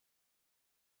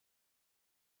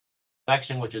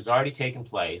election, which has already taken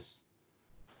place.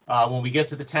 When we get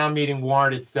to the town meeting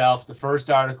warrant itself, the first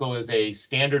article is a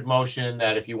standard motion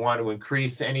that if you want to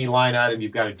increase any line item,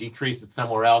 you've got to decrease it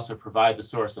somewhere else or provide the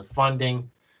source of funding.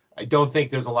 I don't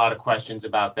think there's a lot of questions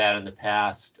about that in the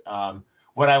past.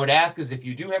 What I would ask is if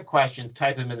you do have questions,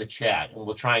 type them in the chat and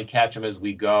we'll try and catch them as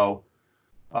we go.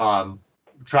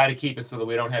 Try to keep it so that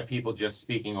we don't have people just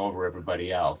speaking over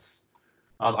everybody else.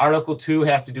 Article 2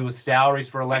 has to do with salaries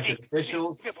for elected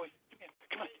officials.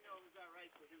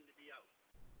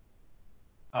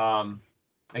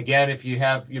 Again, if you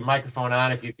have your microphone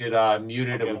on, if you could mute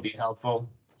it, it would be helpful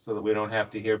so that we don't have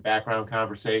to hear background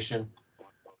conversation.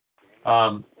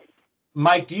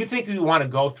 Mike, do you think we want to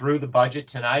go through the budget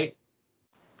tonight?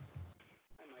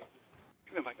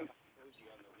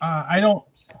 I don't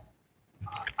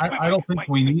think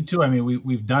we need to. I mean,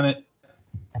 we've done it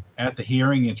at the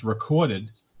hearing. It's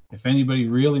recorded. If anybody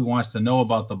really wants to know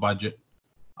about the budget,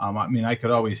 I mean, I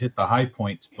could always hit the high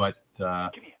points, but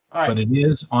but it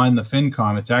is on the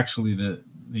FinCom. It's actually the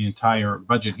entire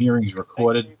budget hearings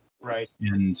recorded. Right.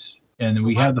 And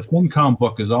we have the FinCom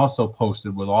book is also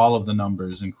posted with all of the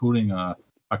numbers, including a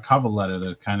cover letter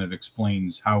that kind of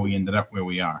explains how we ended up where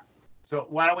we are. So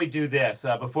why don't we do this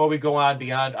before we go on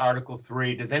beyond Article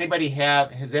 3? Has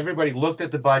everybody looked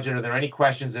at the budget? Are there any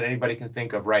questions that anybody can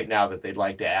think of right now that they'd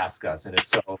like to ask us? And if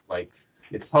so, like,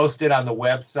 it's posted on the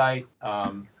website.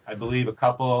 I believe a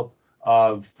couple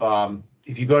of,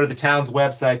 if you go to the town's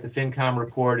website, the FinCom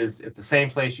report is at the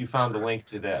same place you found the link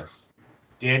to this.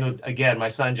 Daniel, again, my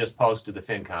son just posted the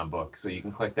FinCom book, so you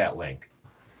can click that link.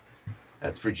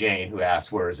 That's for Jane, who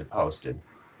asked, where is it posted?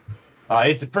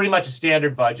 It's pretty much a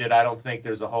standard budget. I don't think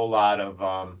there's a whole lot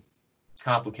of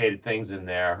complicated things in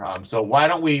there. So why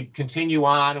don't we continue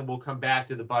on and we'll come back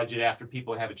to the budget after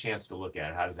people have a chance to look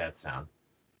at it. How does that sound?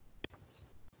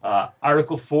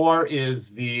 Article 4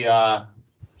 is the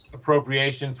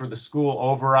appropriation for the school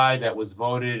override that was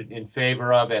voted in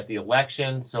favor of at the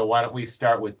election. So why don't we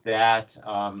start with that?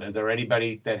 Are there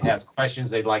anybody that has questions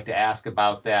they'd like to ask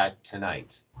about that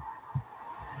tonight?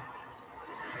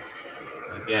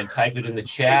 Again, type it in the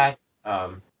chat.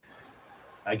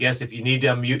 I guess if you need to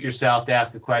unmute yourself to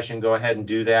ask a question, go ahead and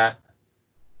do that.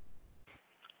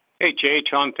 Hey, Jay,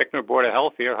 Tom Fickner, Board of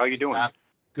Health here. How you doing? Tom.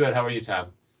 Good. How are you, Tom?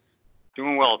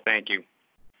 Doing well, thank you.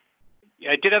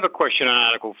 I did have a question on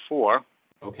Article 4.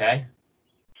 Okay.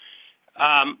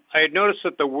 I had noticed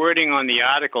that the wording on the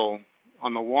article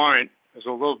on the warrant is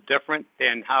a little different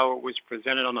than how it was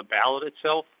presented on the ballot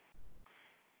itself.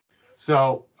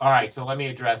 So, all right, so let me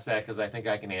address that because I think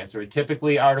I can answer it.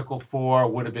 Typically, Article 4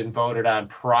 would have been voted on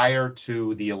prior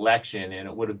to the election, and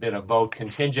it would have been a vote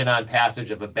contingent on passage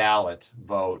of a ballot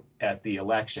vote at the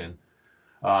election.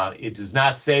 It does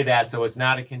not say that, so it's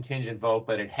not a contingent vote,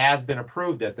 but it has been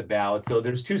approved at the ballot. So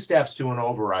there's two steps to an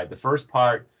override. The first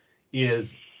part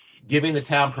is giving the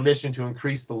town permission to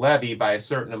increase the levy by a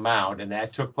certain amount, and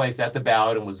that took place at the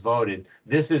ballot and was voted.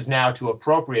 This is now to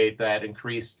appropriate that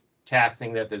increased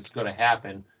taxing that's going to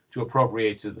happen to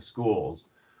appropriate to the schools.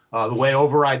 The way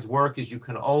overrides work is you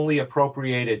can only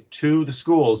appropriate it to the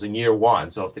schools in year one.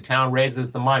 So if the town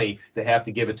raises the money, they have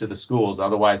to give it to the schools.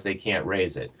 Otherwise, they can't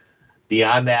raise it.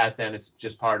 Beyond that, then it's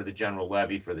just part of the general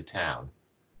levy for the town.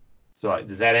 So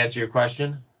does that answer your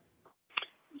question?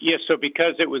 Yes, so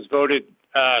because it was voted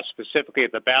specifically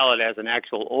at the ballot as an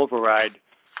actual override,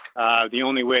 the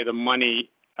only way the money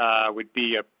would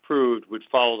be approved would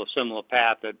follow the similar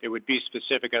path, that it would be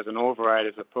specific as an override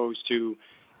as opposed to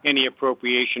any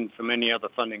appropriation from any other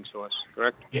funding source,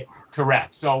 correct? Yeah,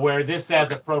 correct. So where this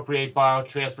says appropriate, borrow,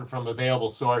 transfer from available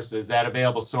sources, that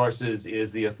available sources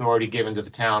is the authority given to the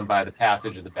town by the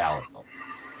passage of the ballot vote.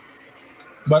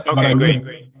 But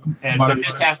Great. But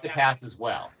this has to pass as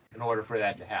well in order for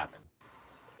that to happen.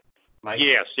 Mike?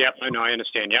 Yes, yep, I know, I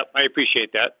understand. Yep, I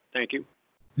appreciate that. Thank you.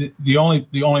 The only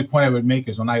point I would make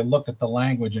is when I look at the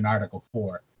language in Article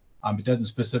 4, it doesn't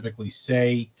specifically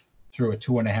say through a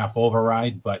 2.5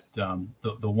 override, but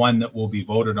the one that will be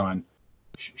voted on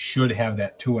should have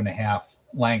that 2.5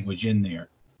 language in there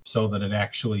so that it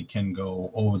actually can go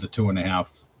over the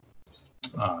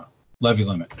 2.5 levy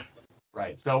limit.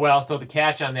 Right. So the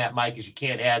catch on that, Mike, is you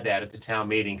can't add that at the town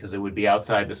meeting because it would be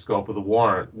outside the scope of the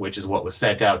warrant, which is what was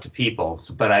sent out to people.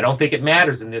 So, but I don't think it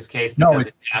matters in this case because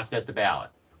it passed at the ballot.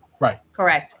 Right.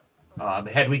 Correct.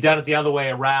 Had we done it the other way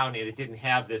around and it didn't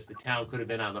have this, the town could have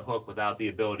been on the hook without the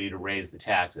ability to raise the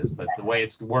taxes. But the way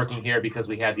it's working here, because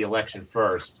we had the election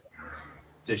first,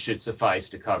 this should suffice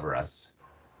to cover us.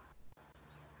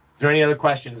 Is there any other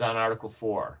questions on Article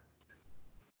 4?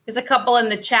 There's a couple in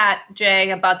the chat, Jay,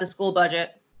 about the school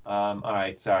budget. All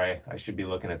right, sorry, I should be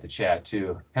looking at the chat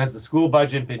too. Has the school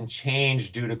budget been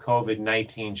changed due to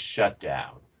COVID-19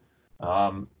 shutdown?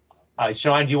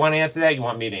 Sean, do you want to answer that? You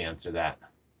want me to answer that?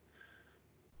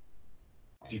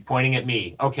 He's pointing at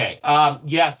me. Okay.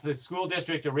 Yes, the school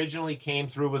district originally came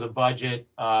through with a budget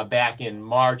back in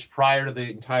March prior to the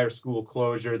entire school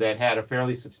closure that had a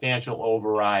fairly substantial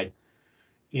override.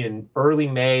 In early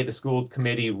May, the school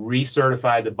committee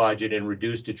recertified the budget and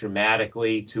reduced it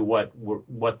dramatically to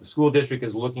what the school district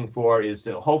is looking for is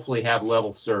to hopefully have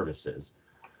level services.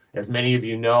 As many of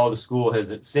you know, the school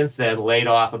has since then laid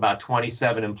off about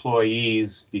 27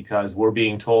 employees because we're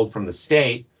being told from the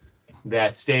state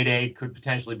that state aid could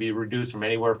potentially be reduced from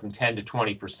anywhere from 10 to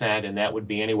 20%, and that would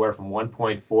be anywhere from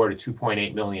 $1.4 to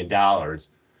 $2.8 million.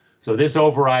 So this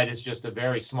override is just a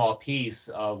very small piece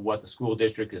of what the school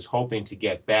district is hoping to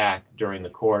get back during the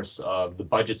course of the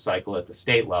budget cycle at the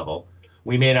state level.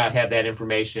 We may not have that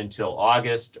information until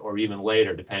August or even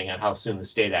later, depending on how soon the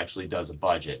state actually does a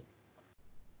budget.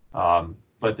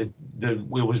 But it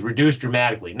was reduced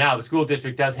dramatically. Now, the school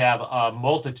district does have a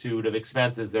multitude of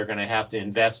expenses they're going to have to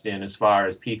invest in as far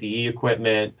as PPE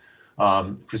equipment,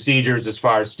 procedures as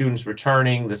far as students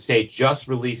returning. The state just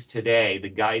released today the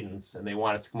guidance, and they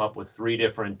want us to come up with 3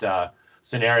 different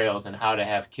scenarios on how to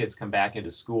have kids come back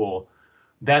into school.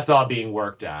 That's all being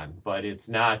worked on, but it's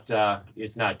not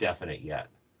definite yet.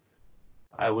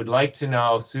 I would like to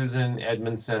know, Susan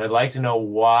Edmondson, I'd like to know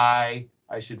why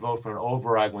I should vote for an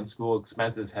override when school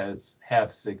expenses have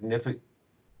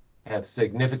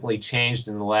significantly changed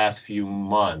in the last few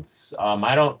months.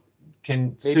 I don't.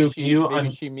 Maybe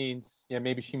she means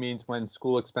when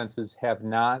school expenses have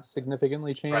not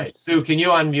significantly changed. Right. Sue, can you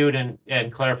unmute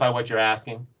and clarify what you're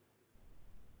asking?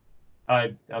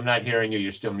 I'm not hearing you.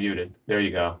 You're still muted. There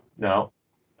you go. No.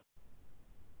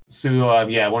 Sue,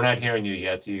 yeah, we're not hearing you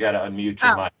yet, so you got to unmute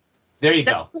your mic. There you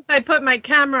go. That's because I put my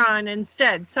camera on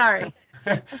instead. Sorry.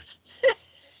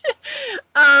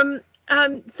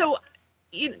 So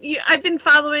I've been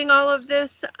following all of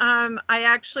this. I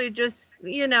actually just,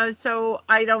 so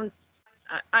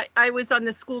I was on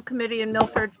the school committee in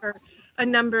Milford for a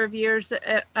number of years,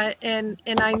 and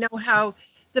I know how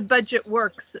the budget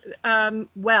works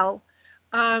well.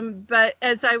 But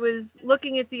as I was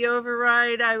looking at the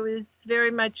override, I was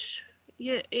very much,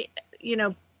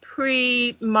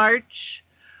 pre-March.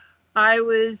 I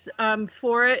was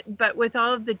for it, but with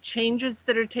all of the changes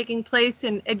that are taking place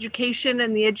in education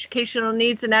and the educational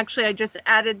needs, and actually I just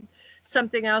added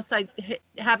something else, I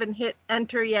haven't hit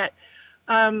enter yet.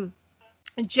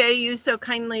 Jay, you so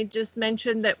kindly just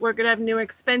mentioned that we're going to have new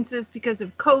expenses because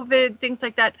of COVID, things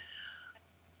like that.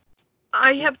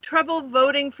 I have trouble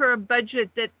voting for a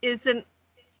budget that isn't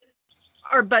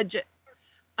our budget.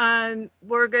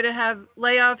 We're going to have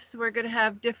layoffs, we're going to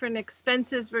have different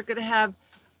expenses, we're going to have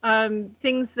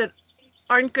things that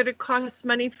aren't going to cost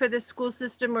money for the school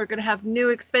system. We're going to have new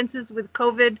expenses with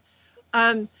COVID.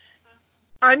 I'm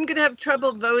going to have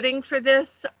trouble voting for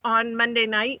this on Monday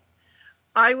night.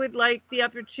 I would like the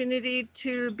opportunity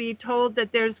to be told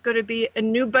that there's going to be a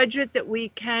new budget that we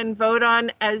can vote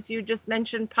on, as you just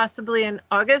mentioned, possibly in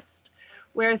August,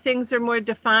 where things are more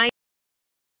defined.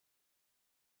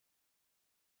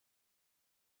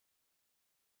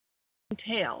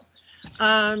 I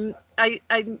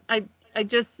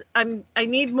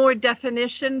need more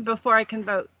definition before I can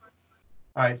vote.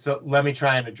 All right, so let me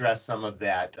try and address some of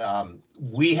that.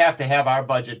 We have to have our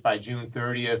budget by June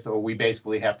 30th, or we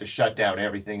basically have to shut down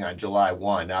everything on July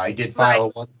 1. Now, I did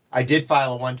file a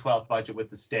 1/12 budget with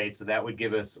the state, so that would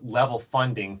give us level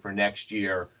funding for next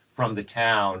year from the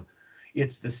town.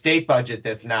 It's the state budget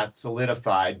that's not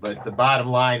solidified, but the bottom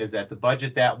line is that the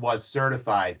budget that was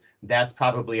certified, that's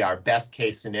probably our best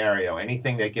case scenario.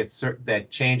 Anything that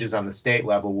changes on the state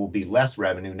level will be less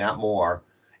revenue, not more,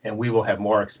 and we will have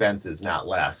more expenses, not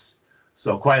less.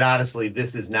 So quite honestly,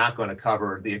 this is not going to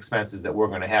cover the expenses that we're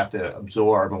going to have to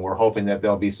absorb, and we're hoping that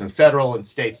there'll be some federal and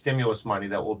state stimulus money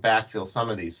that will backfill some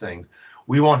of these things.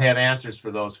 We won't have answers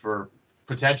for those for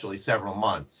potentially several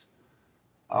months.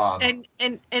 And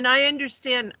I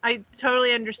understand, I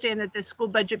totally understand that the school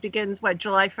budget begins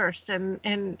July 1st,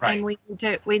 and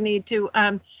we need to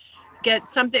get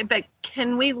something, but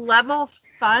can we level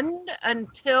fund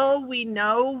until we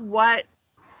know what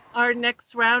our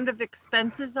next round of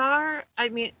expenses are? I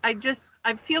mean, I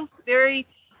feel very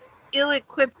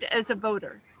ill-equipped as a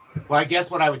voter. Well, I guess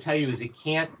what I would tell you is it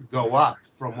can't go up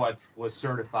from what was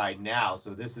certified now.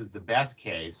 So this is the best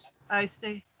case. I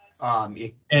see.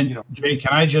 Jay,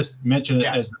 can I just mention,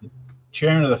 as the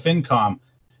chairman of the FinCom,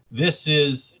 this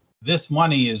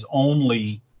money is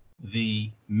only the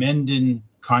Menden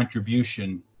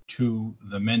contribution to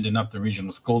the Mendon Upton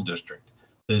Regional School District.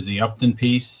 There's the Upton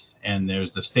piece and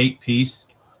there's the state piece.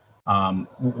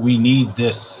 We need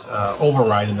this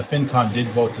override, and the FinCom did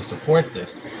vote to support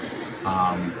this.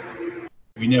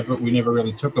 We never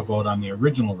really took a vote on the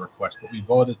original request, but we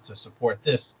voted to support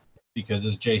this because,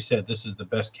 as Jay said, this is the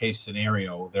best case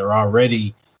scenario. There are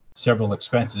already several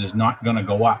expenses is not going to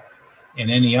go up, and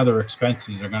any other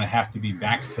expenses are going to have to be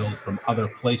backfilled from other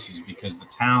places because the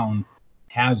town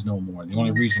has no more. The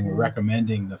only reason we're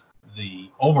recommending the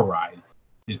override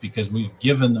is because we've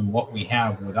given them what we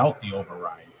have without the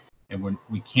override, and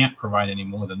we can't provide any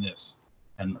more than this.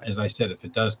 And as I said, if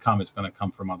it does come, it's going to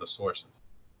come from other sources.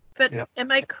 But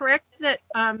am I correct that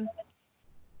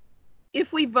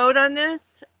if we vote on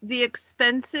this, the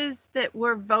expenses that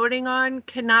we're voting on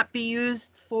cannot be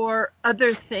used for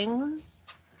other things?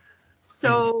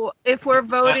 So if we're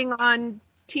voting on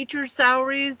teacher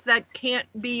salaries, that can't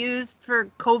be used for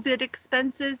COVID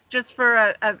expenses, just for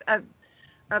a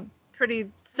pretty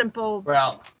simple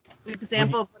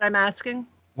example of what I'm asking?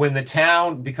 When the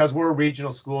town, because we're a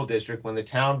regional school district, when the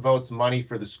town votes money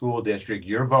for the school district,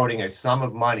 you're voting a sum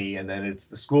of money, and then it's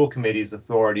the school committee's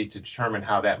authority to determine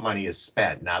how that money is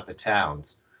spent, not the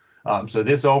town's. So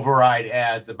this override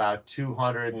adds about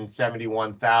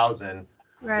 271,000.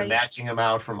 Right. The matching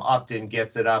amount from Upton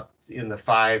gets it up in the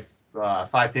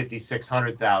 550,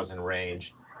 600,000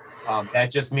 range.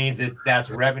 That just means that's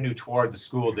revenue toward the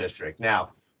school district.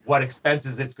 Now, what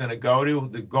expenses it's going to go to,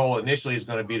 the goal initially is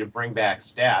going to be to bring back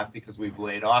staff because we've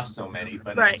laid off so many.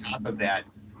 But right. On top of that,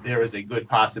 there is a good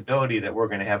possibility that we're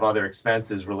going to have other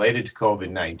expenses related to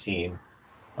COVID-19,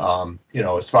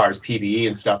 as far as PPE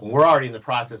and stuff. And we're already in the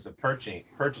process of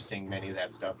purchasing many of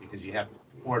that stuff because you have to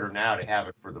order now to have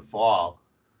it for the fall.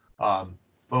 But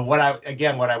what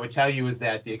I would tell you is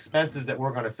that the expenses that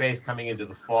we're going to face coming into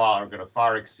the fall are going to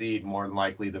far exceed more than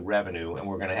likely the revenue, and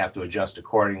we're going to have to adjust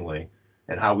accordingly.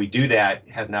 And how we do that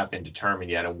has not been determined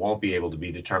yet. It won't be able to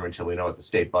be determined until we know what the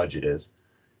state budget is.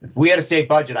 If we had a state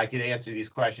budget, I could answer these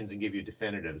questions and give you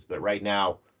definitives. But right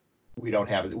now, we don't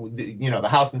have it. The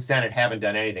House and Senate haven't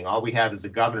done anything. All we have is the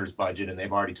governor's budget, and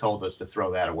they've already told us to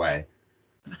throw that away.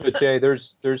 But Jay,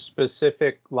 there's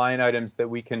specific line items that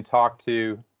we can talk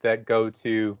to that go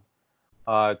to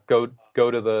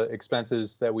the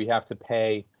expenses that we have to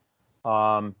pay,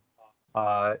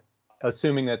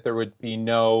 assuming that there would be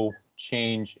no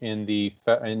change in the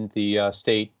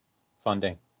state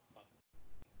funding.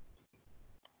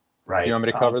 Right. Do you want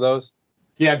me to cover those?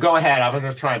 Yeah, go ahead. I'm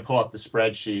going to try and pull up the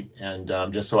spreadsheet and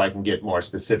just so I can get more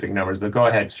specific numbers. But go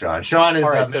ahead, Sean. Sean is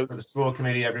for the school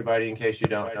committee, everybody, in case you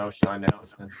don't know, Sean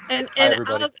Nicholson. And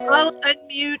I'll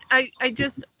unmute. I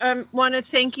just want to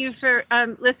thank you for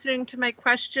listening to my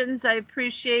questions. I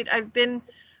appreciate. I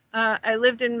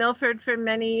lived in Milford for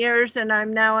many years, and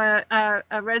I'm now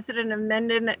a resident of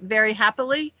Mendon very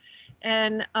happily.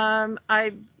 And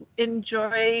I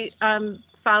enjoy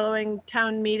following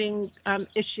town meeting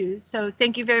issues. So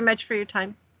thank you very much for your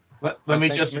time. Let me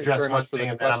just address one thing,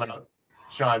 and then I'm going to,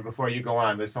 Sean, before you go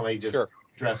on, let's only just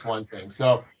address one thing.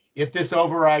 So if this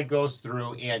override goes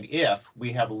through, and if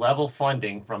we have level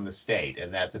funding from the state,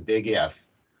 and that's a big if,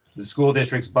 the school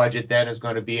district's budget then is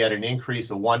going to be at an increase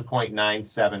of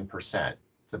 1.97%.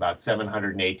 It's about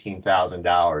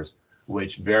 $718,000,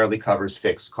 which barely covers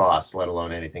fixed costs, let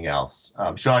alone anything else.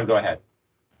 Sean, go ahead.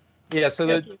 Yeah. So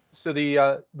the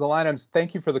line items.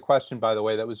 Thank you for the question, by the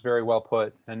way. That was very well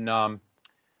put. And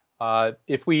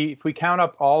if we count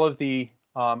up all of the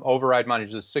override money,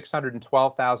 which is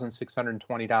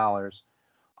 $612,620,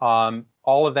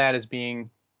 all of that is being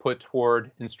put toward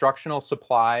instructional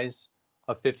supplies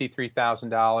of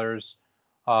 $53,000,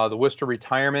 the Worcester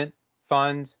Retirement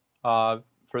Fund for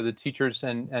the teachers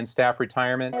and staff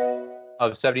retirement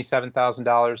of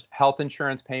 $77,000, health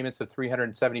insurance payments of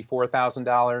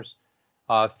 $374,000,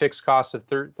 fixed costs of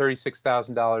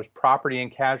 $36,000, property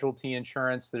and casualty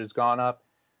insurance that has gone up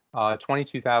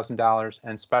 $22,000,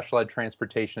 and special ed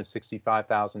transportation of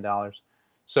 $65,000.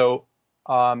 So,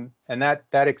 and that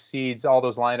exceeds, all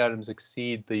those line items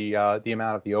exceed the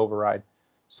amount of the override.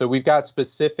 So we've got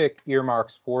specific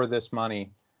earmarks for this money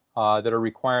that are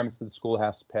requirements that the school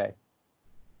has to pay.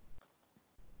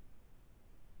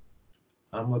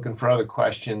 I'm looking for other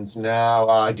questions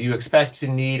now. Do you expect to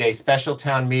need a special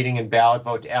town meeting and ballot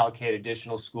vote to allocate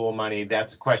additional school money?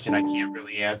 That's a question I can't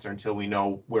really answer until we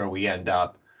know where we end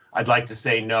up. I'd like to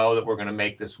say no, that we're going to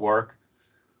make this work,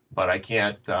 but I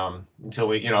can't until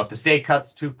we, if the state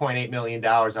cuts $2.8 million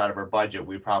out of our budget,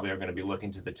 we probably are going to be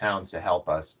looking to the towns to help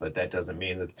us, but that doesn't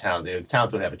mean that the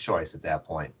towns would have a choice at that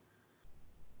point.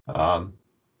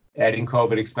 Adding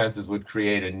COVID expenses would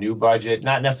create a new budget,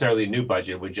 not necessarily a new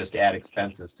budget, would just add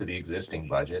expenses to the existing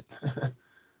budget.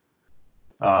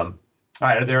 All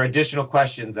right, are there additional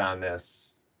questions on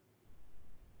this?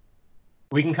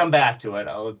 We can come back to it.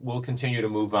 We'll continue to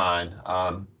move on.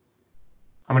 How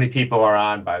many people are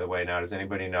on, by the way, now? Does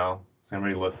anybody know? Does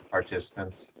anybody look at the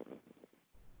participants?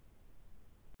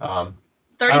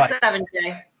 37,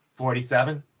 Jay.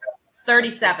 47?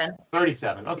 37.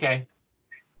 37, okay.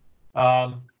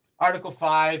 Article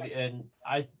 5, and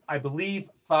I believe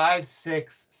 5,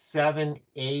 6, 7,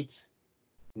 8,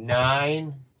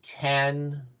 9,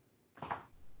 10,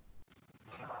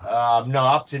 no,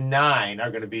 up to 9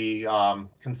 are going to be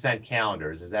consent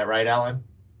calendars. Is that right, Ellen?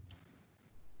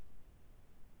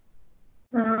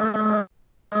 Not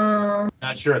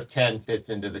sure if 10 fits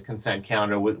into the consent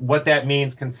calendar. What that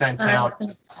means, consent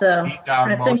calendars, So these are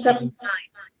I think that's motions.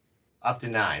 Up to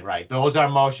 9, right? Those are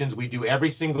motions we do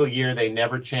every single year. They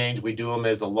never change. We do them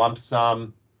as a lump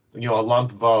sum, a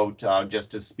lump vote, just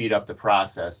to speed up the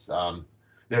process.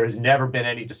 There has never been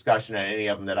any discussion on any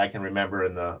of them that I can remember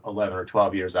in the 11 or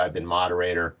 12 years I've been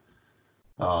moderator.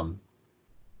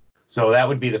 So that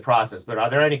would be the process. But are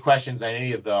there any questions on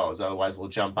any of those? Otherwise, we'll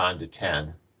jump on to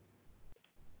 10.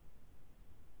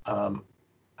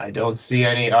 I don't see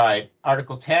any. All right.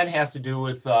 Article 10 has to do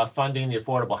with funding the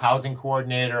Affordable Housing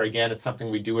Coordinator. Again, it's something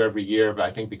we do every year, but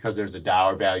I think because there's a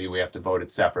dollar value, we have to vote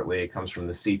it separately. It comes from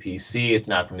the CPC. It's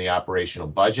not from the operational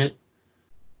budget.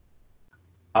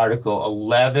 Article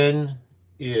 11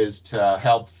 is to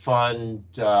help fund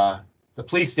the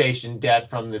police station debt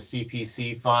from the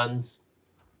CPC funds.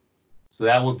 So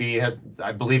that will be,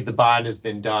 I believe the bond has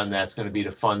been done. That's going to be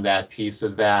to fund that piece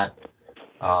of that.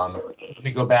 Let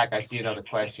me go back. I see another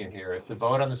question here. If the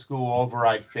vote on the school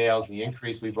override fails, the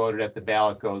increase we voted at the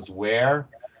ballot goes where?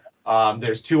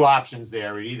 There's two options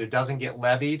there. It either doesn't get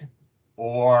levied,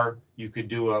 or you could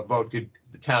do a vote,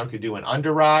 the town could do an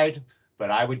underride. But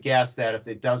I would guess that if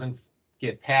it doesn't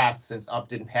get passed, since UP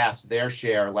didn't pass their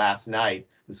share last night,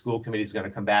 the school committee is going to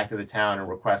come back to the town and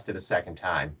request it a second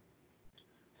time,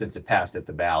 since it passed at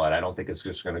the ballot. I don't think it's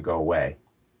just going to go away.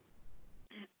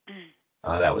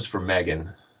 That was for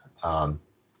Megan. All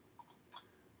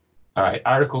right,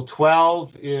 Article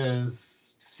 12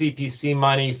 is CPC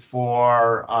money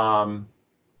for. Do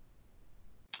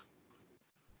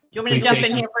you want me to jump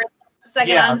in here for a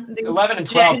second? Yeah, on the 11 and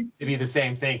 12 seem to be the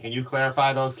same thing. Can you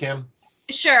clarify those, Kim?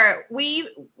 Sure.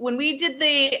 When we did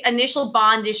the initial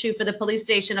bond issue for the police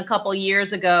station a couple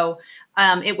years ago,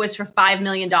 it was for $5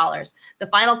 million. The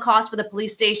final cost for the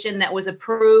police station that was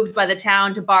approved by the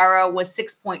town to borrow was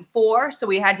 6.4. So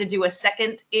we had to do a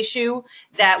second issue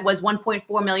that was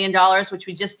 $1.4 million, which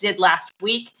we just did last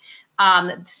week.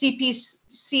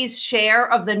 CPC's share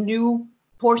of the new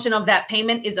portion of that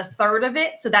payment is a third of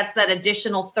it. So that's that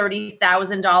additional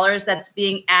 $30,000 that's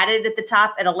being added at the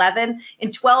top at 11.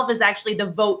 And 12 is actually the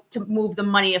vote to move the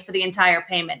money for the entire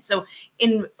payment. So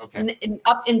in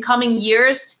coming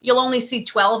years, you'll only see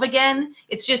 12 again.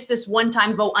 It's just this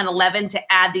one-time vote on 11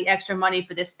 to add the extra money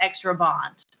for this extra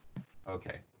bond.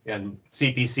 Okay. And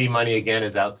CPC money, again,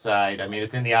 is outside. I mean,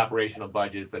 it's in the operational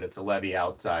budget, but it's a levy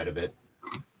outside of it.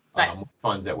 Right.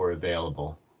 Funds that were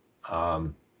available.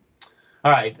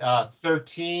 All right,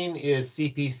 13 is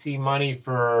CPC money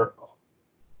for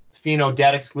Pheno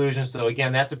debt exclusion. So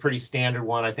again, that's a pretty standard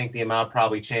one. I think the amount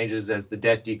probably changes as the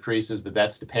debt decreases, but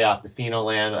that's to pay off the Pheno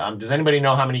land. Does anybody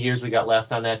know how many years we got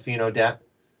left on that Pheno debt?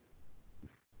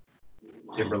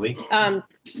 Kimberly? I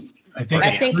think I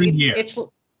it's think 3 years. it's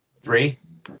 3?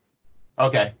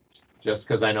 Okay, just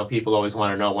because I know people always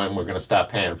want to know when we're going to stop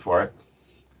paying for it.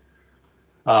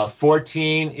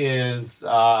 14 is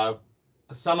a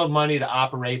sum of money to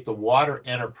operate the Water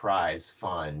Enterprise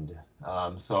Fund.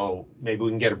 So maybe we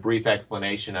can get a brief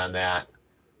explanation on that.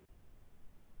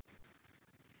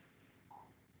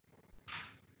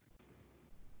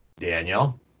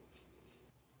 Daniel?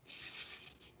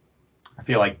 I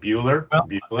feel like Bueller. Well,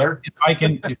 Bueller?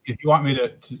 If you want me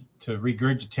to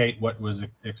regurgitate what was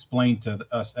explained to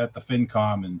us at the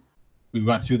FinCom, and we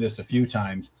went through this a few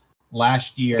times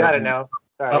last year. Got it now.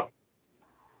 Sorry. Oh.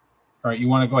 All right, you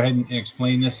want to go ahead and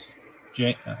explain this,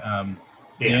 Jay?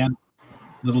 Dan,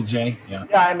 little Jay, yeah.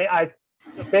 Yeah, I mean,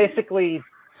 basically,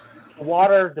 the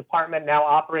water department now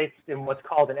operates in what's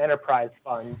called an enterprise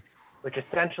fund, which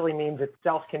essentially means it's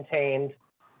self-contained.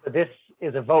 So this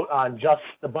is a vote on just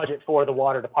the budget for the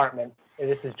water department. And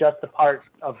this is just the part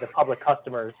of the public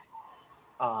customers.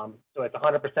 So it's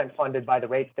 100% funded by the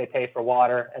rates they pay for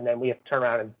water, and then we have to turn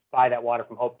around and buy that water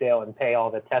from Hopedale and pay all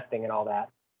the testing and all that.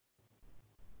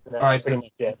 And that's All right, pretty so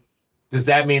much it. Does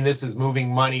that mean this is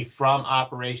moving money from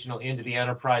operational into the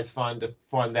enterprise fund to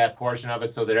fund that portion of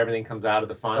it so that everything comes out of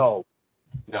the fund? No,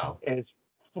 No. it's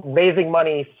raising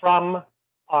money from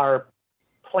our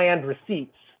planned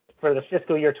receipts for the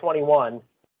fiscal year 21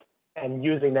 and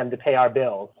using them to pay our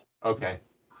bills. Okay.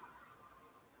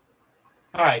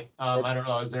 All right. I don't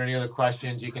know. Is there any other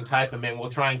questions? You can type them in. We'll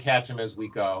try and catch them as we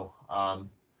go.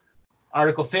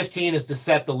 Article 15 is to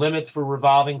set the limits for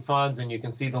revolving funds, and you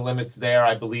can see the limits there.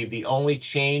 I believe the only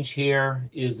change here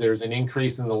is there's an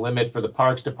increase in the limit for the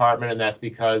Parks Department, and that's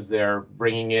because they're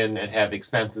bringing in and have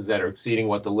expenses that are exceeding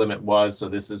what the limit was. So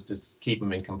this is to keep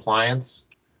them in compliance.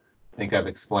 I think I've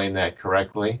explained that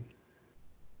correctly.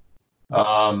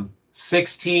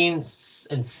 16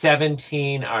 and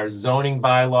 17 are zoning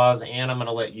bylaws. Ann, I'm going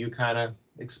to let you kind of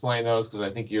explain those because I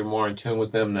think you're more in tune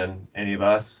with them than any of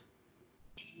us.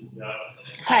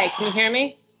 Hi, can you hear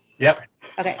me? Yep.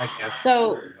 Okay, I can.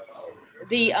 so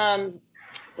the,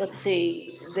 let's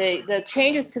see, the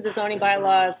changes to the zoning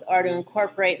bylaws are to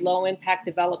incorporate low impact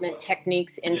development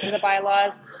techniques into the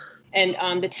bylaws.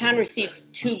 And the town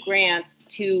received 2 grants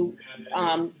to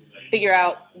figure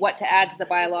out what to add to the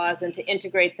bylaws and to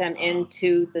integrate them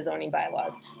into the zoning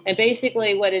bylaws. And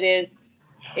basically what it is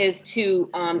to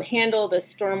handle the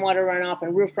stormwater runoff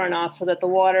and roof runoff so that the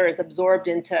water is absorbed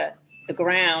into the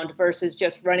ground versus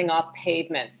just running off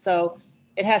pavements. So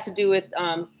it has to do with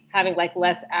having like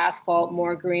less asphalt,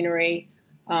 more greenery.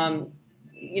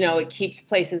 It keeps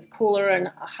places cooler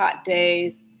on hot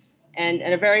days. And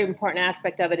a very important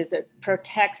aspect of it is it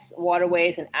protects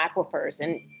waterways and aquifers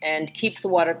and keeps the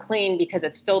water clean because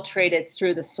it's filtrated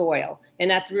through the soil. And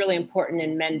that's really important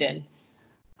in Mendon.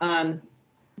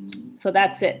 So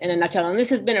that's it in a nutshell. And this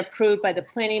has been approved by the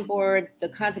Planning Board, the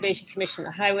Conservation Commission,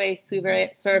 the Highway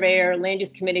Surveyor, Land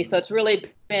Use Committee. So it's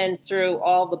really been through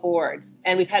all the boards.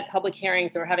 And we've had public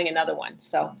hearings, and we're having another one.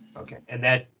 So. Okay, and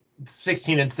that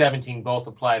 16 and 17 both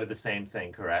apply to the same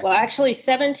thing, correct? Well, actually,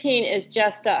 17 is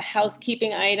just a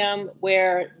housekeeping item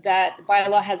where that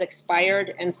bylaw has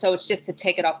expired. And so it's just to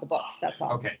take it off the books. That's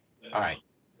all. Okay, all right.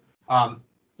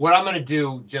 What I'm going to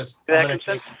do, I'm going to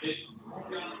take.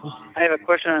 I have a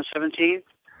question on 17.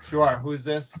 Sure. Who's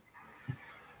this?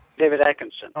 David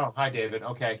Atkinson. Oh, hi, David.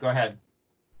 Okay, go ahead.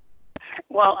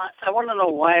 Well, I want to know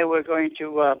why we're going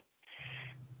to, what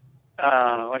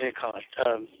do you call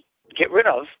it? Get rid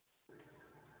of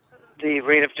the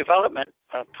rate of development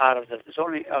part of the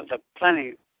zoning, of the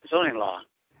planning zoning law.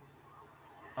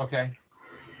 Okay.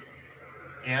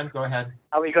 Ann, go ahead.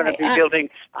 Are we going to be building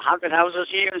 100 houses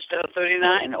here instead of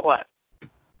 39 or what?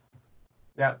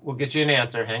 Yeah, we'll get you an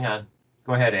answer. Hang on.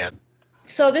 Go ahead, Ann.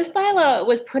 So this bylaw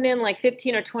was put in like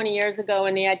 15 or 20 years ago,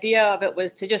 and the idea of it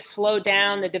was to just slow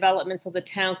down the development so the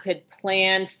town could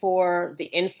plan for the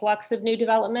influx of new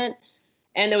development.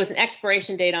 And there was an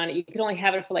expiration date on it. You could only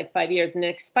have it for like 5 years, and it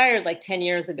expired like 10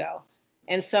 years ago.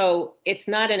 And so it's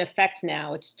not in effect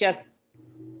now. It's just,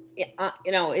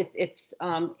 it's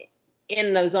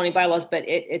in the zoning bylaws, but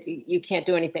you can't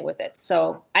do anything with it.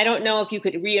 So I don't know if you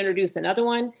could reintroduce another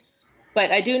one. But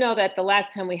I do know that the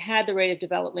last time we had the rate of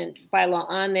development bylaw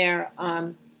on there,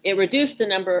 it reduced the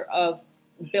number of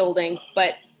buildings,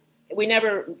 but we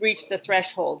never reached the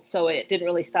threshold, so it didn't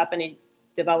really stop any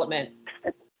development.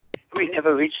 We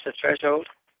never reached the threshold?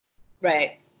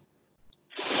 Right.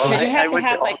 Well, you have to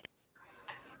have like,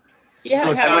 you have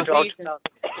to have a reason.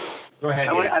 Go ahead.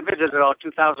 I visited all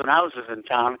 2,000 houses in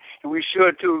town, and we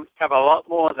sure do have a lot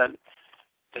more than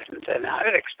I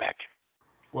would expect.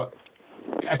 Well,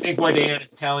 I think what Ann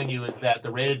is telling you is that the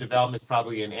rate of development is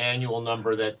probably an annual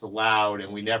number that's allowed,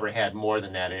 and we never had more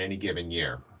than that in any given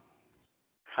year.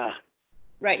 Huh.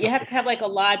 Right. You have to have like a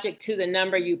logic to the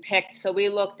number you picked. So we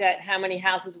looked at how many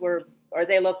houses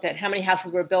they looked at how many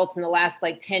houses were built in the last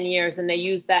like 10 years, and they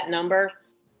used that number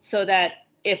so that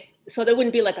so there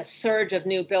wouldn't be like a surge of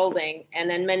new building, and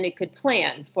then Mendon could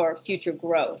plan for future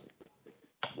growth.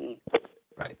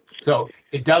 Right. So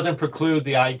it doesn't preclude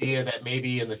the idea that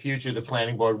maybe in the future the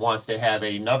planning board wants to have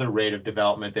another rate of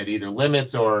development that either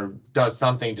limits or does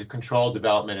something to control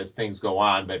development as things go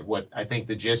on. But what I think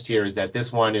the gist here is that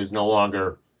this one is no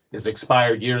longer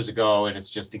expired years ago, and it's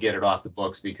just to get it off the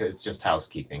books because it's just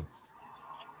housekeeping.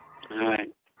 All right.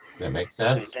 Does that make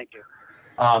sense? Okay, thank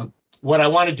you. What I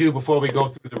want to do before we go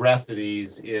through the rest of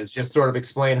these is just sort of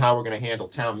explain how we're going to handle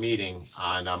town meeting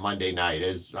on Monday night.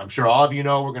 As I'm sure all of you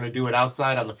know, we're going to do it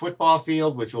outside on the football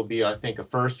field, which will be, I think, a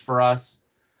first for us.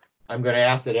 I'm going to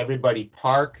ask that everybody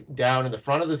park down in the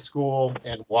front of the school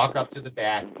and walk up to the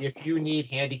back. If you need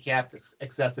handicap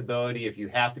accessibility, if you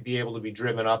have to be able to be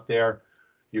driven up there,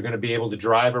 You're going to be able to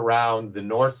drive around the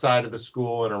north side of the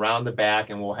school and around the back,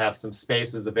 and we'll have some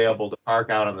spaces available to park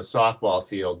out on the softball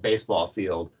field, baseball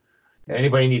field.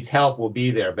 Anybody needs help, we'll be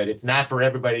there, but it's not for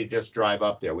everybody to just drive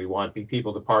up there. We want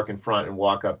people to park in front and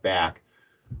walk up back.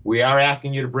 We are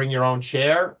asking you to bring your own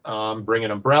chair, bring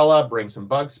an umbrella, bring some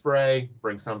bug spray,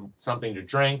 bring something to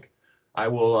drink. I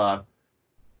will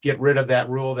get rid of that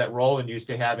rule that Roland used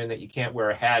to have in that you can't wear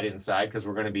a hat inside because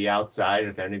we're going to be outside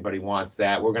if anybody wants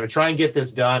that. We're going to try and get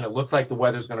this done. It looks like the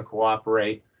weather's going to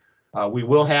cooperate. We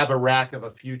will have a rack of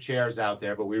a few chairs out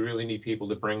there, but we really need people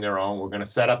to bring their own. We're going to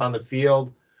set up on the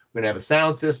field. We're going to have a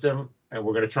sound system, and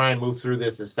we're going to try and move through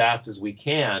this as fast as we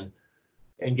can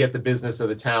and get the business of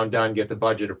the town done, get the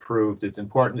budget approved. It's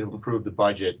important to improve the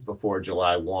budget before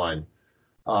July 1.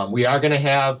 We are going to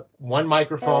have one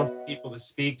microphone for people to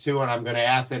speak to, and I'm going to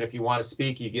ask that if you want to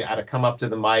speak, you got to come up to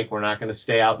the mic. We're not going to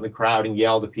stay out in the crowd and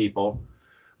yell to people.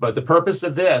 But the purpose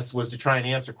of this was to try and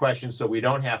answer questions so we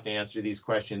don't have to answer these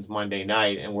questions Monday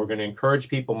night. And we're going to encourage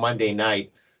people Monday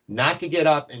night not to get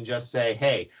up and just say,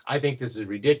 hey, I think this is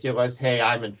ridiculous. Hey,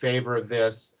 I'm in favor of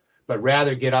this, but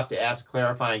rather get up to ask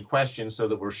clarifying questions so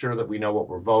that we're sure that we know what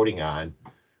we're voting on.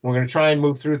 We're going to try and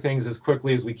move through things as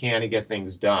quickly as we can and get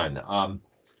things done.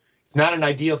 It's not an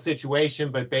ideal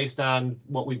situation, but based on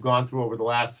what we've gone through over the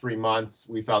last 3 months,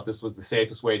 we felt this was the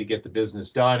safest way to get the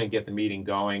business done and get the meeting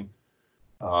going.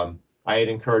 I had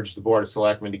encouraged the Board of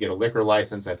Selectmen to get a liquor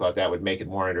license. I thought that would make it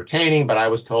more entertaining, but I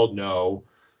was told no.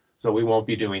 So we won't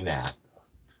be doing that.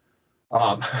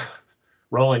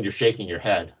 Roland, you're shaking your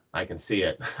head. I can see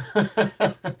it.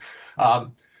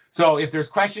 So if there's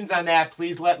questions on that,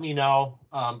 please let me know.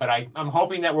 But I'm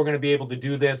hoping that we're going to be able to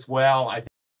do this well. I think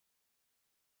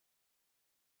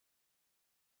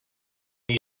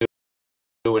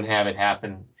and have it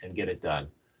happen and get it done.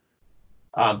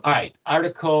 All right,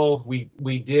 article,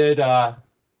 we did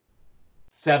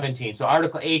 17. So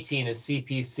Article 18 is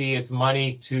CPC. It's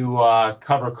money to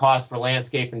cover costs for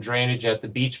landscape and drainage at the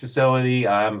beach facility.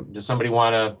 Does somebody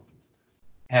want to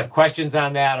have questions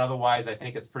on that? Otherwise, I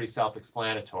think it's pretty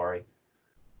self-explanatory.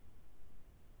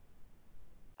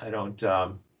 I don't,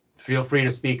 feel free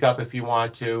to speak up if you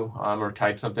want to, or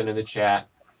type something in the chat.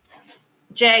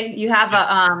 Jay, you have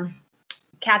a,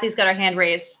 Kathy's got her hand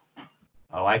raised.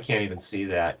 Oh, I can't even see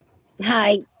that.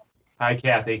 Hi. Hi,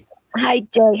 Kathy. Hi,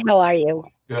 Jay. How are you?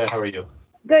 Good. How are you?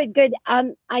 Good, good.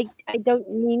 I don't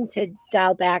mean to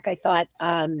dial back. I thought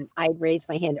I'd raised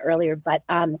my hand earlier, but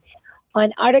on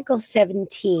Article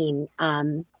 17,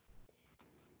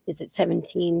 is it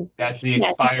 17? That's the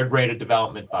expired rate of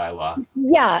development bylaw.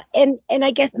 Yeah, and I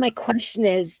guess my question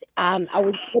is, are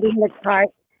we putting the cart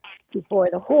before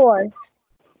the horse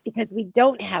because we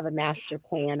don't have a master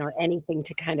plan or anything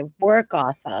to kind of work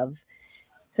off of?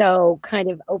 So kind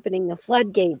of opening the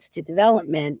floodgates to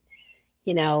development,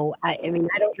 you know, I mean,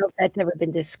 I don't know if that's ever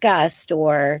been discussed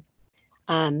or.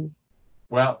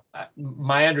 Well,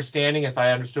 my understanding, if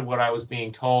I understood what I was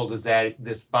being told, is that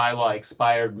this bylaw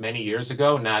expired many years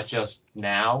ago, not just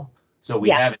now. So we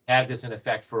haven't had this in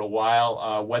effect for a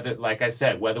while. Whether, like I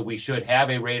said, whether we should have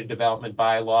a rate of development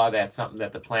bylaw, that's something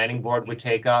that the planning board would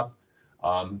take up.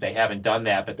 They haven't done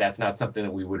that, but that's not something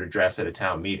that we would address at a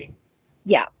town meeting.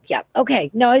 Yeah.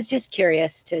 Okay. No, I was just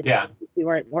curious to. Yeah. We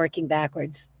weren't working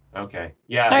backwards. Okay.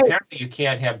 Yeah. All right. Apparently you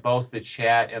can't have both the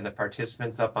chat and the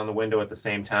participants up on the window at the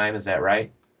same time. Is that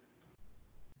right?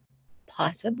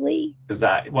 Possibly. Because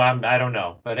I don't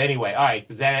know. But anyway, all right.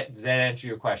 Does that answer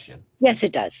your question? Yes,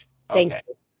 it does. Thank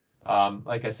you.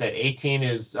 Like I said, 18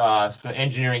 is for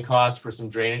engineering costs for some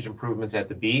drainage improvements at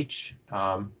the beach.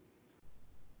 19.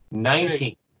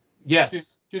 Hey,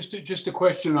 Yes. Just a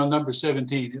question on number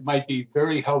 17. It might be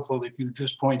very helpful if you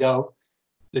just point out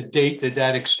the date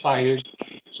that expired,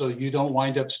 so you don't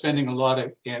wind up spending a lot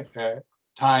of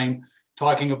time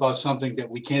talking about something that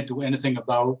we can't do anything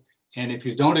about. And if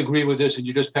you don't agree with this and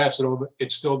you just pass it over,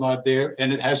 it's still not there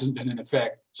and it hasn't been in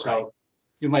effect. So Right.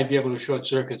 You might be able to short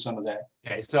circuit some of that.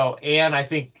 Okay, so Ann,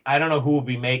 I don't know who will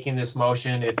be making this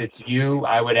motion. If it's you,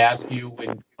 I would ask you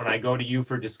when I go to you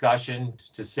for discussion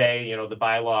to say, you know, the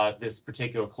bylaw, this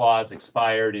particular clause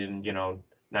expired in,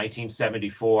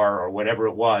 1974 or whatever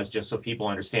it was, just so people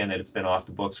understand that it's been off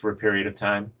the books for a period of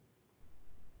time.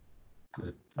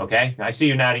 Okay, I see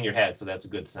you nodding your head, so that's a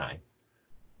good sign.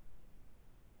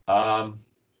 All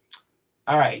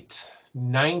right.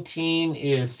 19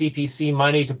 is CPC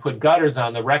money to put gutters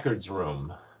on the records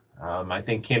room. I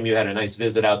think, Kim, you had a nice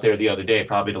visit out there the other day,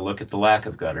 probably to look at the lack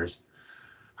of gutters.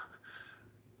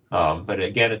 But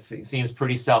again, it seems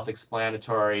pretty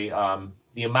self-explanatory.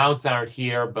 The amounts aren't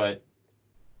here, but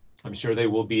I'm sure they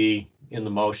will be in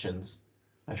the motions.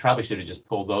 I probably should have just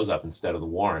pulled those up instead of the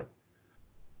warrant.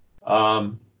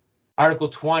 Article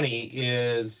 20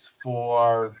 is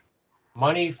for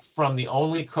money from the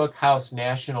Only Cookhouse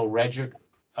National Register.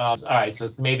 All right, so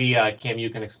maybe Kim, you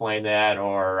can explain that,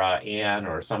 or Ann,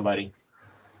 or somebody.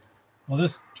 Well,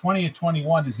 this 20 and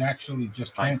 21 is actually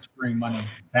just transferring money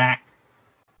back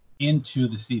into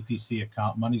the CPC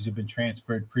account. Monies have been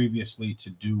transferred previously to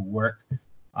do work,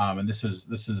 and this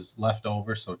is left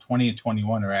over. So 20 and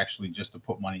 21 are actually just to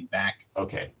put money back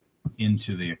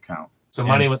into the account. So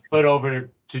money was put over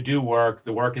to do work.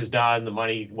 The work is done. The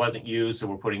money wasn't used, so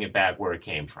we're putting it back where it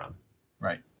came from.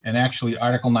 Right. And actually,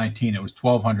 Article 19, it was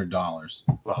 $1,200.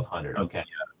 $1,200. Okay.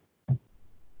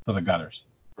 For the gutters.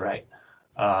 Right.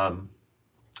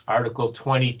 Article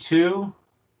 22,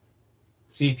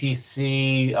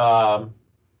 CPC.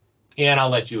 Ann, I'll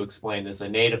let you explain this. A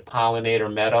native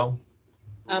pollinator meadow.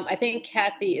 I think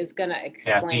Kathy is going to Kathy,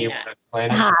 explain you that. want to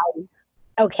explain it? Hi.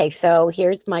 Okay, so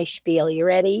here's my spiel. You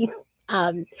ready?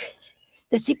 The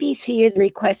CPC is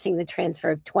requesting the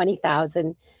transfer of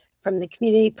 $20,000 from the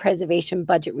Community Preservation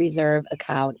Budget Reserve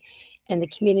account and the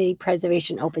Community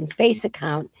Preservation Open Space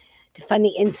account to fund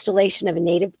the installation of a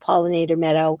native pollinator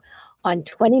meadow on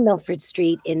 20 Milford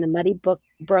Street in the Muddy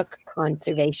Brook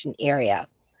Conservation Area.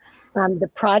 The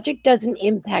project doesn't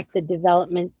impact the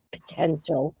development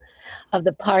potential of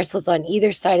the parcels on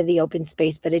either side of the open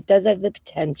space, but it does have the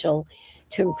potential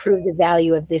to improve the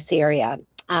value of this area.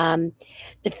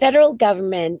 The federal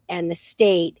government and the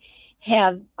state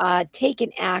have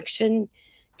taken action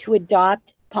to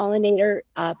adopt pollinator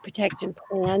protection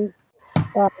plans.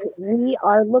 We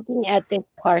are looking at this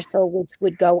parcel, which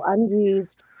would go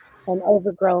unused and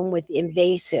overgrown with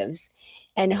invasives,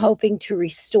 and hoping to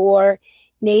restore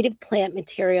native plant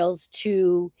materials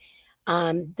to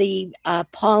the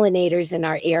pollinators in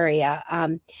our area.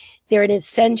 They're an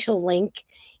essential link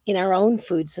in our own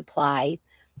food supply.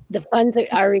 The funds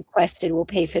that are requested will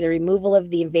pay for the removal of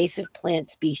the invasive plant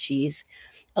species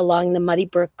along the Muddy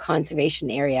Brook Conservation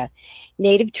Area.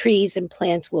 Native trees and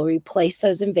plants will replace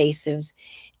those invasives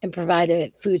and provide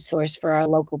a food source for our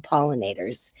local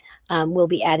pollinators. We'll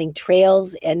be adding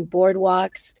trails and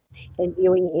boardwalks and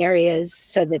viewing areas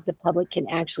so that the public can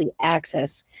actually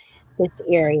access this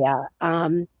area.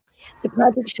 The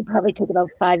project should probably take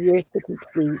about 5 years to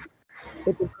complete.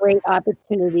 It's a great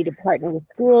opportunity to partner with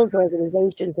schools,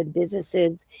 organizations, and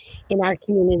businesses in our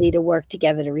community to work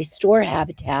together to restore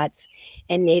habitats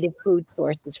and native food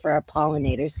sources for our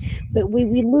pollinators. But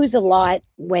we lose a lot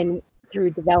when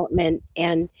through development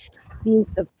and the use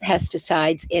of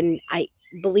pesticides. And I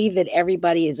believe that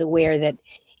everybody is aware that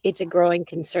it's a growing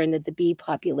concern that the bee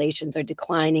populations are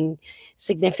declining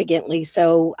significantly.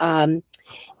 So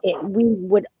we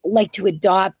would like to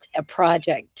adopt a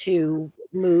project to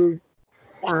move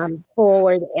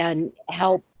forward and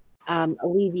help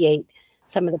alleviate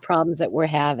some of the problems that we're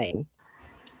having.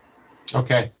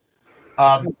 Okay.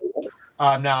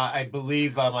 Now, I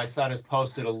believe my son has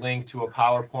posted a link to a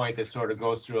PowerPoint that sort of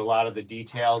goes through a lot of the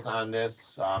details on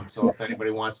this. So if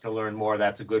anybody wants to learn more,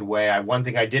 that's a good way. One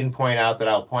thing I didn't point out that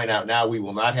I'll point out now, we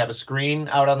will not have a screen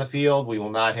out on the field. We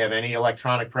will not have any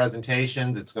electronic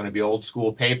presentations. It's going to be old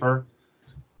school paper.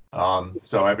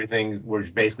 So everything, you're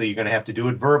going to have to do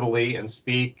it verbally and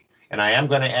speak. And I am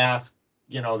going to ask,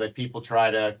 that people try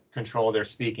to control their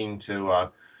speaking to,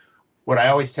 what I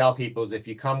always tell people is if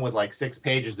you come with like 6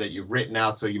 pages that you've written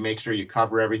out, so you make sure you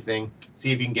cover everything,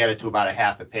 see if you can get it to about a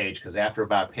half a page, because after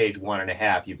about page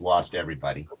 1.5, you've lost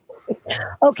everybody.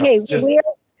 Okay, So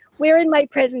where in my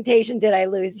presentation did I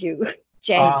lose you,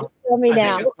 Jay? Just tell me I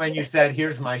now. think it's when you said,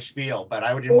 "Here's my spiel," but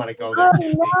I didn't want to go there.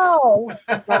 Oh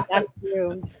no! That's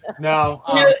doomed. No.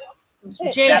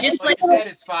 Jay, That's just like like I said,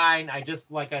 it's fine.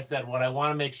 Like I said, what I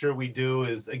want to make sure we do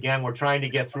is, again, we're trying to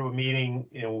get through a meeting.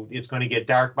 It's going to get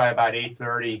dark by about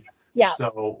 8:30. Yeah.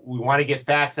 So we want to get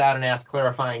facts out and ask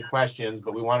clarifying questions,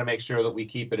 but we want to make sure that we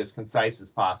keep it as concise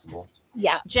as possible.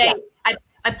 Yeah. Jay, yeah.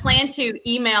 I plan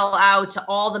to email out to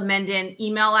all the Mendon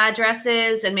email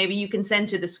addresses, and maybe you can send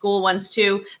to the school ones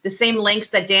too, the same links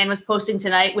that Dan was posting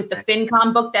tonight with the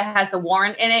FinCom book that has the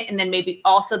warrant in it, and then maybe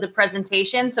also the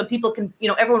presentation, so people can,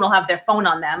 everyone will have their phone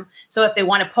on them. So if they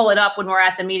want to pull it up when we're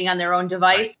at the meeting on their own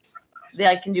device,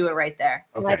 they can do it right there.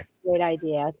 Okay. That's a great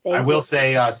idea. Thank I you. will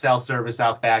say cell service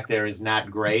out back there is not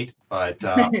great, but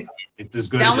it's as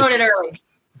good Download as it early.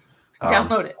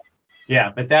 Download it. Yeah,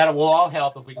 but that will all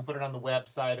help if we can put it on the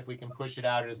website, if we can push it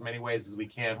out in as many ways as we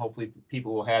can. Hopefully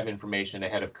people will have information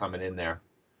ahead of coming in there.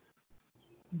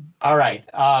 All right.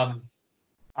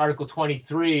 Article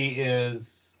 23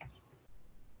 is,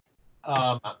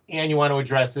 Ann, you want to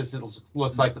address this? It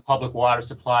looks like the public water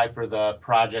supply for the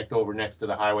project over next to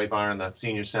the highway barn and the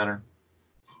senior center.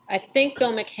 I think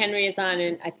Bill McHenry is on,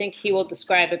 and I think he will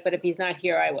describe it, but if he's not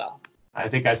here, I will. I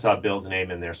think I saw Bill's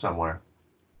name in there somewhere.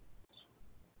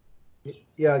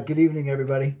 Yeah, good evening,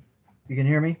 everybody. You can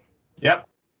hear me? Yep,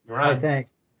 you're Hi, on.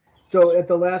 thanks. So at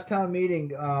the last town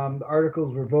meeting,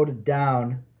 articles were voted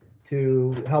down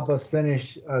to help us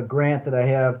finish a grant that I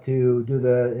have to do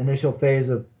the initial phase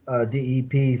of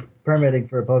DEP permitting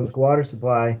for a public water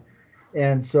supply.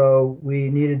 And so we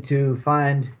needed to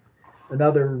find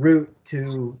another route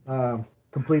to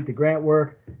complete the grant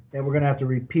work. And we're going to have to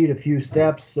repeat a few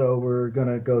steps. So we're going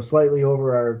to go slightly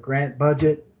over our grant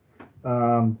budget.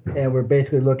 And we're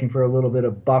basically looking for a little bit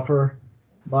of buffer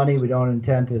money. We don't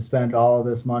intend to spend all of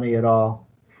this money at all.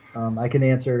 I can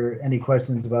answer any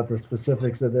questions about the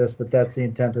specifics of this, but that's the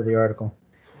intent of the article.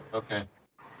 Okay.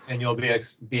 And you'll be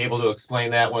able to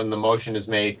explain that when the motion is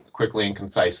made quickly and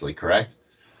concisely, correct?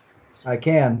 I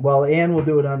can. Well, Ann will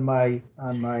do it on my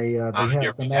your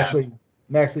behalf.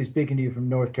 I'm actually speaking to you from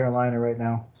North Carolina right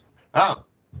now. Oh,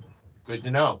 good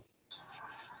to know.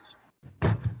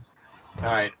 All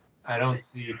right. I don't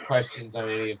see questions on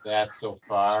any of that so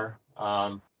far.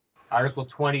 Article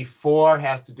 24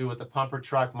 has to do with the pumper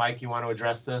truck. Mike, you want to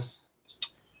address this?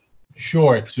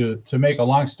 Sure. To make a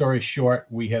long story short,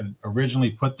 we had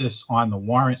originally put this on the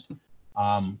warrant,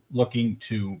 looking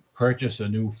to purchase a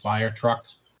new fire truck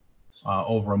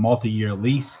over a multi-year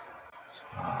lease.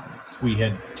 We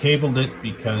had tabled it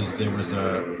because there was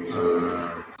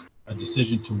a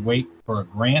decision to wait for a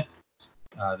grant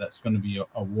that's going to be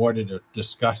awarded or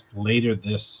discussed later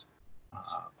this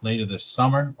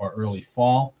summer or early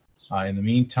fall. In the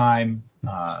meantime,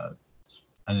 an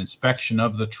inspection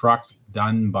of the truck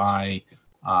done by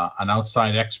an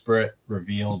outside expert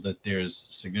revealed that there's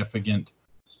significant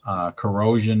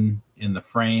corrosion in the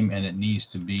frame and it needs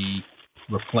to be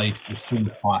replaced as soon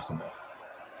as possible.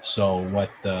 So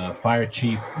what the fire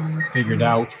chief figured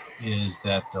out is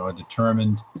that, or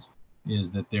determined,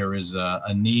 is that there is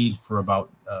a need for about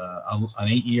an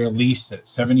 8-year lease at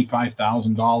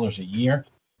 $75,000 a year.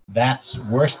 That's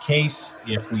worst case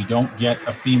if we don't get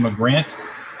a FEMA grant.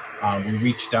 We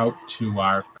reached out to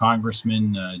our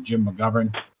Congressman, Jim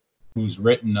McGovern, who's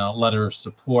written a letter of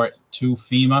support to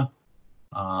FEMA.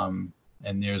 And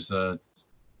there's a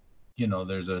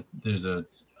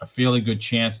fairly good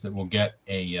chance that we'll get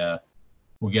a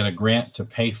grant to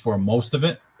pay for most of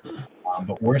it.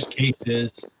 But worst case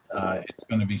is it's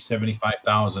going to be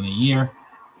 $75,000 a year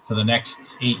for the next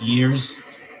 8 years.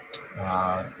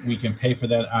 We can pay for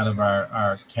that out of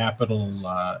our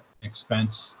capital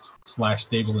expense /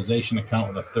 stabilization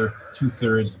account with a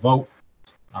 2/3 vote.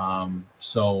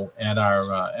 So at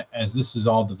our as this is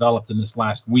all developed in this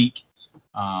last week,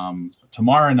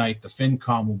 tomorrow night the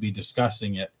FinCom will be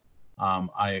discussing it.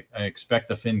 I expect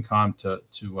the FinCom to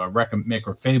make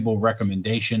a favorable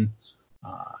recommendation,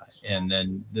 and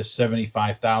then this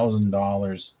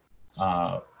 $75,000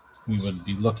 we would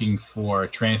be looking for a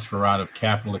transfer out of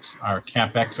our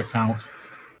CapEx account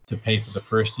to pay for the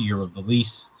first year of the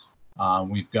lease.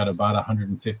 We've got about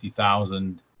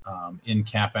 $150,000 in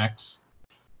CapEx.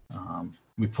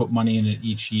 We put money in it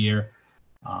each year.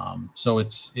 So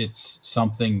it's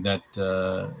something that,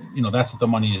 that's what the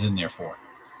money is in there for.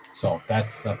 So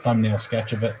that's a thumbnail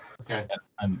sketch of it. Okay.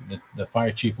 And the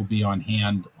fire chief will be on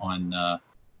hand on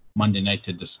Monday night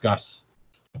to discuss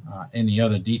any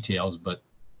other details, but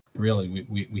really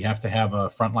we have to have a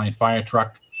frontline fire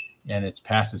truck and it's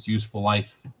past its useful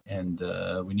life and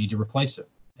we need to replace it.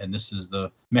 And this is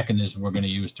the mechanism we're going to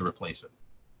use to replace it.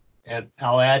 And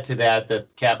I'll add to that the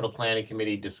Capital Planning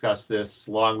Committee discussed this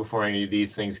long before any of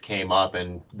these things came up,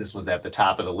 and this was at the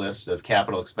top of the list of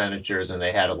capital expenditures, and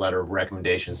they had a letter of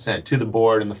recommendation sent to the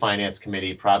board and the Finance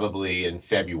Committee probably in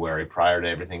February prior to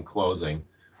everything closing.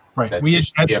 Right. We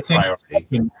had be a priority.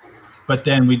 But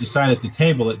then we decided to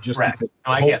table it just because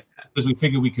I get that. Because we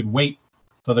figured we could wait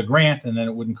for the grant and then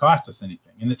it wouldn't cost us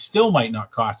anything. And it still might not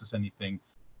cost us anything,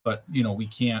 but we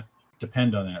can't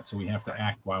depend on that. So we have to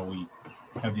act while we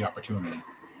have the opportunity.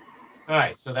 All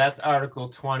right, so that's Article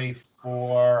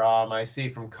 24. I see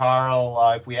from Carl,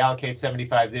 if we allocate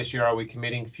 75 this year, are we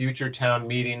committing future town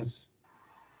meetings?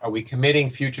 Are we committing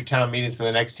future town meetings for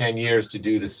the next 10 years to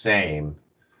do the same?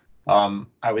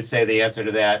 I would say the answer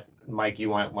to that, Mike, you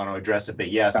want to address it,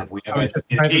 but yes, if we have an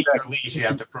 8-year lease, you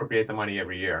have to appropriate the money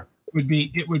every year.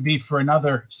 It would be for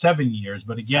another 7 years,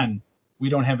 but again, we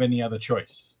don't have any other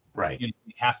choice. Right. We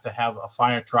have to have a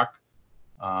fire truck.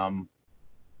 And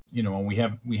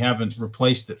we haven't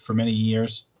replaced it for many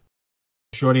years.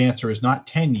 The short answer is not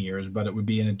 10 years, but it would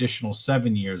be an additional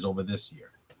 7 years over this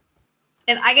year.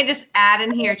 And I can just add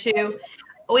in here too,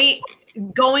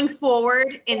 Going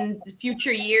forward in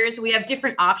future years, we have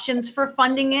different options for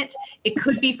funding it. It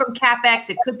could be from CapEx,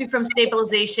 it could be from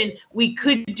stabilization. We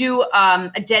could do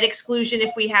a debt exclusion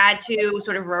if we had to,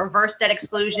 sort of a reverse debt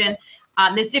exclusion.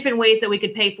 There's different ways that we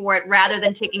could pay for it rather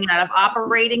than taking it out of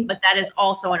operating, but that is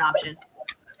also an option.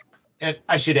 And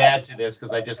I should add to this,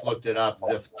 because I just looked it up,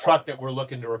 the truck that we're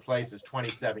looking to replace is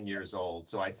 27 years old.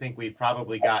 So I think we've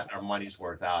probably gotten our money's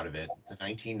worth out of it. It's a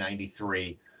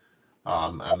 1993.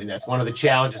 I mean, that's one of the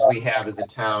challenges we have as a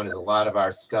town, is a lot of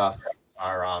our stuff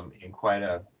are in quite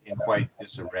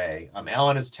disarray.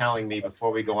 Ellen is telling me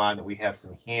before we go on that we have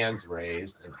some hands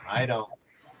raised, and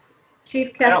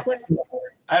Chief Kessler.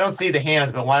 I don't see the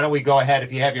hands, but why don't we go ahead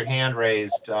if you have your hand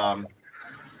raised?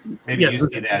 Maybe you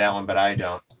see that, Ellen, but I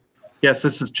don't. Yes,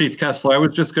 this is Chief Kessler. I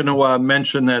was just going to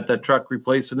mention that the truck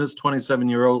replacing is 27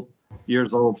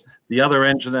 years old. The other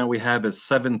engine that we have is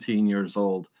 17 years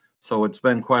old. So it's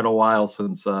been quite a while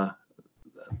since the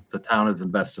town has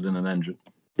invested in an engine.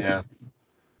 Yeah.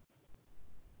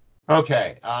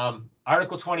 Okay.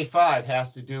 Article 25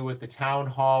 has to do with the town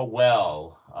hall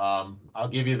well. I'll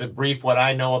give you the brief what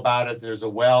I know about it. There's a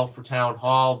well for town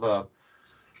hall. The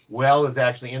well is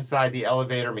actually inside the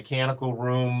elevator mechanical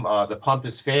room. The pump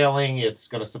is failing. It's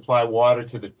going to supply water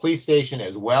to the police station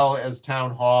as well as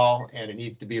town hall, and it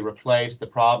needs to be replaced. The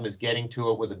problem is getting to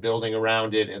it with a building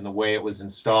around it and the way it was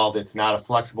installed. It's not a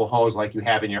flexible hose like you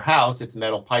have in your house. It's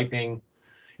metal piping.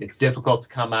 It's difficult to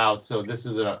come out. So this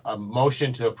is a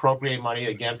motion to appropriate money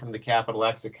again from the Capital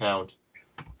X account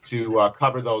to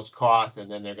cover those costs, and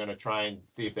then they're going to try and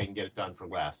see if they can get it done for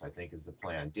less, I think is the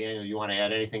plan. Daniel, you want to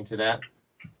add anything to that?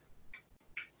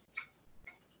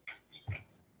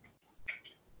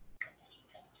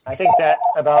 I think that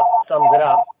about sums it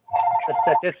up.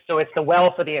 So it's the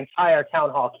well for the entire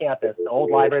town hall campus, the old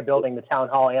library building, the town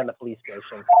hall, and the police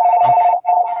station.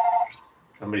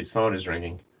 Somebody's phone is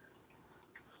ringing.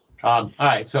 All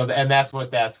right, so and that's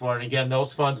what that's for. And again,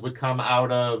 those funds would come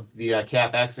out of the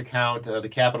CapEx account. The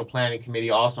Capital Planning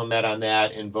Committee also met on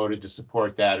that and voted to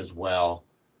support that as well.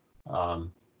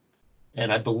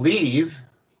 And I believe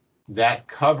that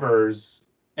covers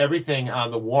everything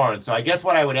on the warrant. So I guess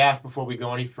what I would ask before we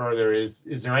go any further is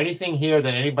there anything here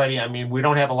that anybody, I mean, we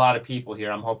don't have a lot of people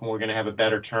here. I'm hoping we're going to have a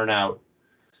better turnout.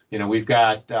 You know, we've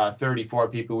got 34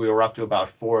 people. We were up to about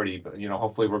 40, but, you know,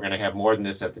 hopefully we're going to have more than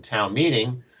this at the town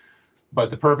meeting. But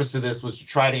the purpose of this was to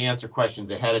try to answer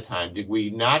questions ahead of time. Did we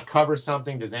not cover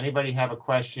something? Does anybody have a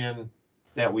question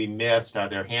that we missed? Are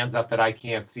there hands up that I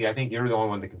can't see? I think you're the only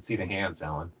one that can see the hands,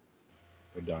 Ellen.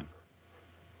 We're done.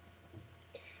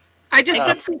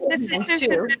 This is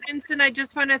Susan Vincent. I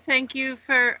just want to thank you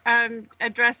for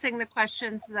addressing the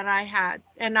questions that I had,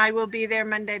 and I will be there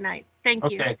Monday night. Thank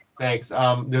you. Okay, thanks.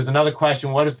 There's another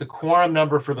question. What is the quorum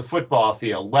number for the football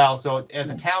field? Well, so as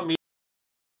a town meeting,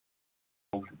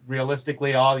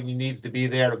 realistically, all you needs to be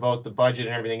there to vote the budget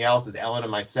and everything else is Ellen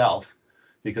and myself,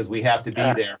 because we have to be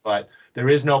there, but there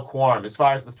is no quorum. As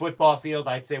far as the football field,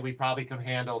 I'd say we probably can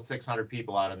handle 600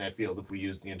 people out on that field if we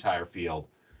use the entire field.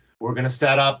 We're going to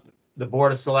set up the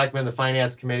Board of Selectmen, the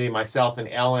Finance Committee, myself and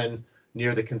Ellen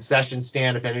near the concession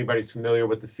stand, if anybody's familiar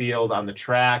with the field, on the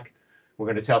track. We're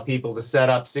going to tell people to set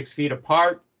up 6 feet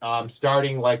apart,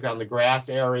 starting like on the grass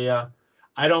area.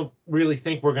 I don't really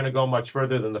think we're going to go much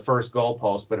further than the first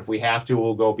goalpost, but if we have to,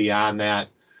 we'll go beyond that.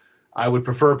 I would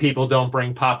prefer people don't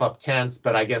bring pop-up tents,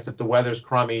 but I guess if the weather's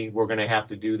crummy, we're going to have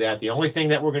to do that. The only thing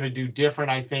that we're going to do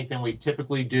different, I think, than we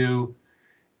typically do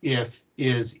if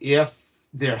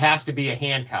there has to be a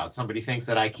hand count. Somebody thinks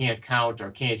that I can't count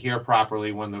or can't hear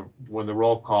properly when the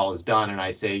roll call is done and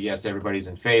I say, yes, everybody's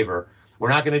in favor. We're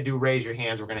not going to do raise your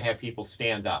hands. We're going to have people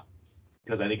stand up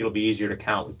because I think it'll be easier to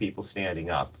count with people standing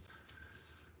up.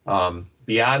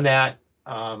 Beyond that,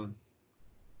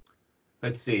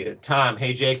 let's see, Tom,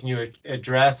 hey Jay, can you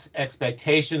address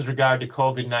expectations regard to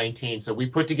COVID-19? So we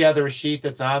put together a sheet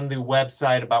that's on the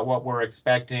website about what we're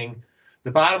expecting.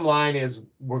 The bottom line is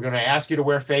we're going to ask you to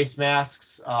wear face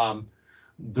masks.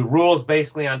 The rules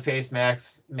basically on face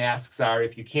masks are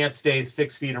if you can't stay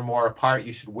 6 feet or more apart,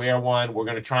 you should wear one. We're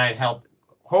going to try and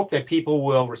hope that people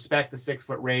will respect the 6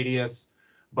 foot radius,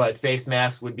 but face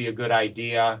masks would be a good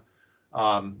idea.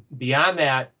 Beyond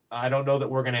that, I don't know that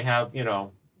we're going to have, you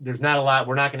know, there's not a lot.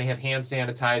 We're not going to have hand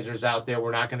sanitizers out there.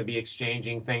 We're not going to be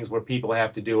exchanging things where people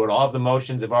have to do it. All of the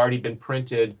motions have already been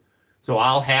printed. So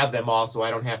I'll have them all so I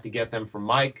don't have to get them from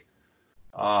Mike.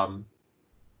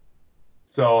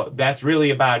 So that's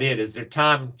really about it. Is there,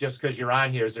 Tom, just because you're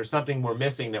on here, is there something we're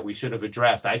missing that we should have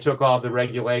addressed? I took all the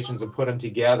regulations and put them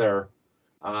together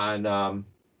on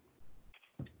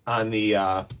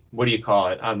what do you call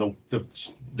it? On the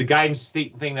guidance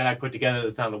thing that I put together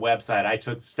that's on the website, I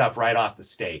took stuff right off the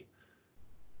state.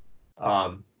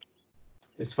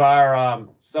 As far,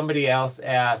 somebody else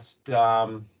asked,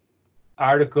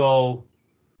 article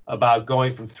about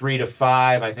going from 3 to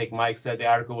 5. I think Mike said the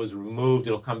article was removed.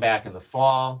 It'll come back in the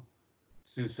fall.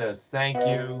 Sue says, thank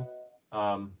you.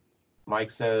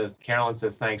 Carolyn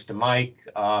says, thanks to Mike.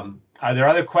 Are there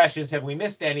other questions? Have we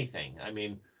missed anything? I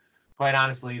mean, quite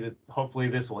honestly, hopefully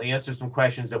this will answer some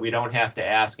questions that we don't have to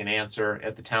ask and answer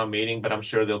at the town meeting, but I'm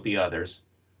sure there'll be others.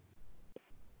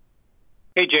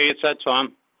 Hey, Jay, it's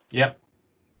Tom. Yep.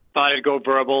 Thought I'd go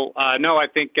verbal. No, I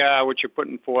think what you're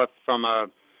putting forth from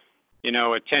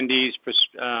attendees'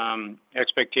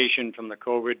 expectation from the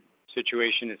COVID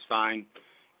situation is fine.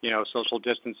 Social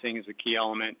distancing is a key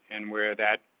element, and where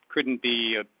that couldn't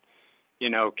be,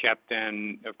 kept,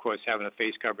 and of course having a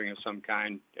face covering of some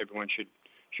kind, everyone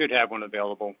should have one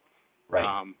available. Right.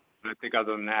 I think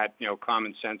other than that,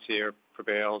 common sense here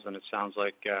prevails, and it sounds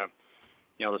like the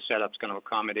setup's going to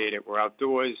accommodate it. We're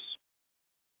outdoors,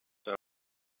 so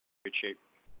good shape.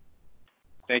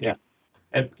 Thank you.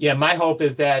 And yeah, my hope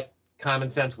is that common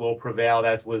sense will prevail.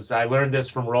 I learned this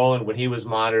from Roland when he was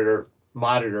monitor.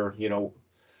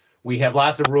 We have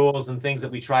lots of rules and things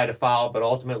that we try to follow, but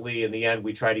ultimately in the end,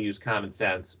 we try to use common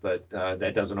sense, but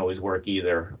that doesn't always work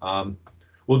either.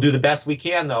 We'll do the best we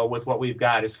can though with what we've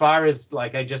got. As far as,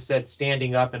 like I just said,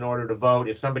 standing up in order to vote,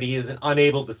 if somebody isn't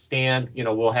unable to stand,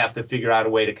 we'll have to figure out a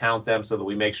way to count them so that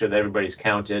we make sure that everybody's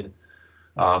counted.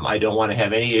 I don't want to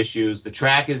have any issues. The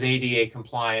track is ADA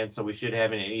compliant, so we shouldn't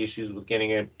have any issues with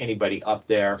getting anybody up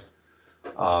there.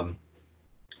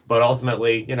 But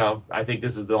ultimately, I think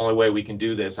this is the only way we can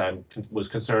do this. I was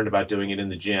concerned about doing it in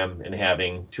the gym and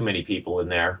having too many people in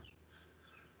there.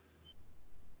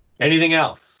 Anything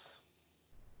else?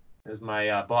 As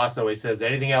my boss always says,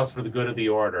 anything else for the good of the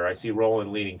order. I see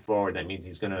Roland leaning forward. That means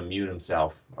he's going to mute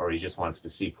himself, or he just wants to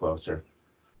see closer.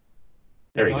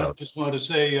 There you go. I just want to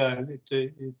say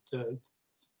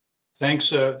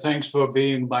thanks for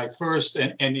being my first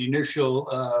and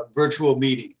initial virtual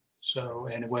meeting. So,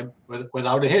 and it went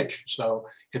without a hitch. So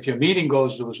if your meeting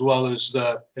goes as well as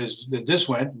this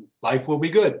went, life will be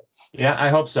good. Yeah, I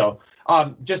hope so.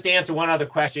 Just to answer one other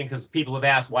question, because people have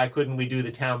asked, why couldn't we do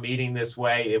the town meeting this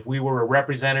way? If we were a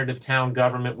representative town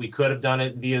government, we could have done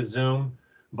it via Zoom,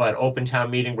 but open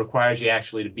town meeting requires you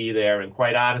actually to be there. And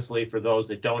quite honestly, for those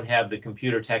that don't have the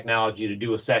computer technology to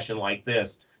do a session like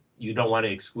this, you don't want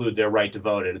to exclude their right to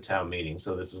vote at a town meeting.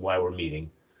 So this is why we're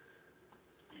meeting.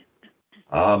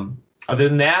 Other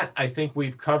than that, I think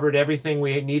we've covered everything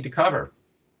we need to cover,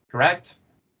 correct?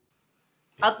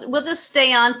 We'll just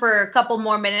stay on for a couple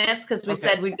more minutes because we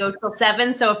said we'd go till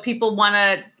 7. So if people want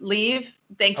to leave,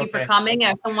 thank you for coming.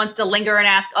 If someone wants to linger and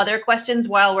ask other questions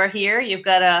while we're here, you've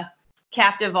got a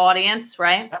captive audience,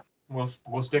 right? Yeah,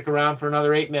 we'll stick around for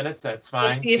another 8 minutes. That's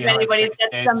fine. We'll see if anybody's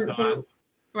got something,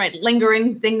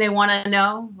 lingering thing they want to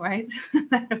know, right?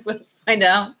 Let's find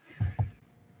out.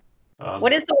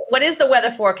 What is the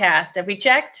weather forecast? Have we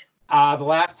checked? The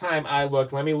last time I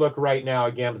looked, let me look right now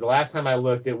again, but the last time I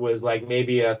looked, it was like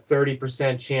maybe a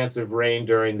 30% chance of rain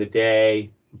during the day,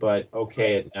 but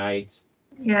okay at night.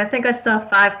 Yeah, I think I saw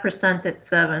 5% at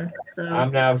 7. So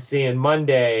I'm now seeing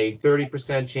Monday,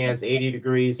 30% chance, 80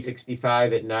 degrees,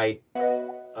 65 at night.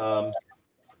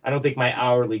 I don't think my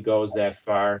hourly goes that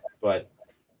far, but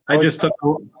I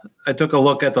took a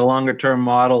look at the longer term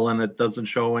model and it doesn't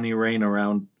show any rain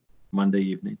around Monday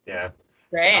evening. Yeah.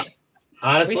 Great.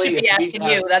 Honestly, we should be asking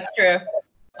you. That's true.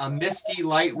 A misty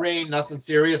light rain, nothing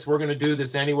serious. We're going to do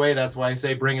this anyway. That's why I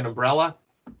say bring an umbrella.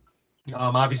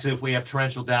 Obviously, if we have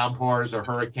torrential downpours or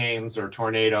hurricanes or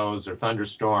tornadoes or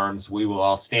thunderstorms, we will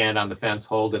all stand on the fence,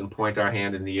 hold it, and point our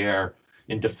hand in the air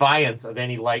in defiance of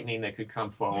any lightning that could come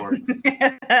forward.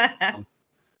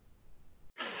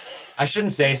 I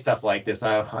shouldn't say stuff like this.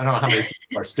 I don't know how many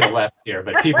people are still left here,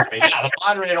 but people say, yeah, the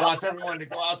moderator wants everyone to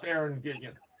go out there and get,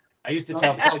 I used to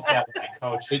tell kids that when I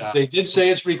coached. They did say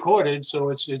it's recorded, so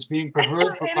it's being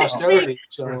preserved for posterity.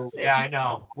 So yeah, I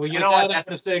know. Well, you with know that, what? I'm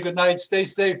going to say good night. Stay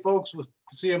safe, folks. We'll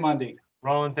see you Monday.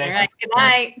 Roland, thanks. All right, good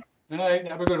night. Good night.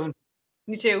 Have a good one.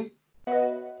 You too.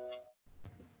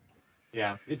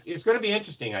 Yeah, it's going to be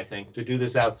interesting, I think, to do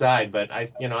this outside, but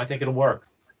I think it'll work.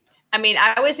 I mean,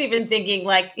 I was even thinking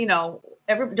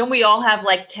don't we all have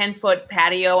 10-foot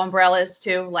patio umbrellas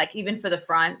too? Even for the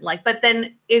front, but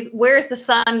then where's the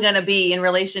sun going to be in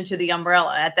relation to the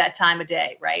umbrella at that time of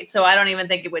day? Right. So I don't even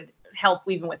think it would help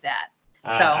even with that.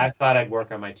 I thought I'd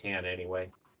work on my tan anyway.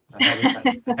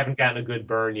 I haven't gotten a good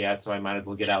burn yet, so I might as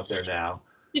well get out there now.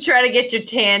 You try to get your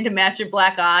tan to match your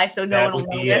black eye so no That one would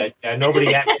will be notice. it. Yeah,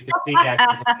 nobody actually can see that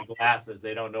because of my glasses.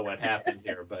 They don't know what happened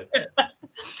here, but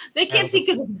They can't see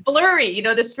because it's blurry. You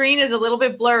know, the screen is a little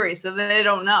bit blurry, so they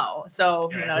don't know. So,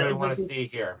 here, you know. I really it want would to be- see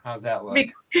here. How's that look?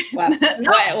 What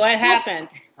happened?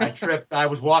 I tripped. I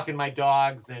was walking my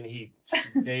dogs and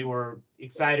they were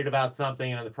excited about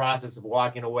something. And in the process of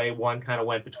walking away, one kind of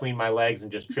went between my legs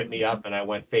and just tripped me up. And I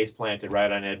went face planted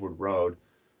right on Edward Road.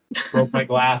 Broke my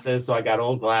glasses. So I got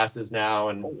old glasses now.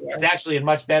 And it's actually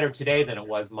much better today than it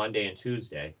was Monday and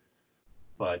Tuesday.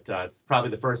 But it's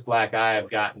probably the first black eye I've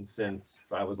gotten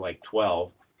since I was like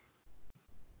 12.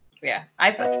 Yeah,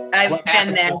 I've What been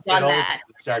happens there, when you get done older, that.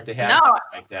 you start to have No. things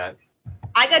like that.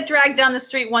 I got dragged down the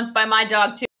street once by my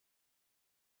dog too.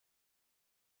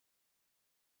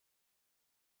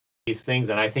 These things,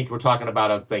 and I think we're talking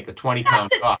about a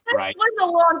 20-pound dog, right?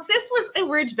 This was a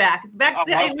Ridgeback. Back Oh,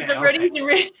 then, it was okay, a Rhodesian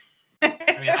Ridge.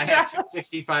 I mean, I had two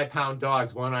 65-pound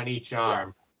dogs, one on each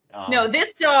arm. No,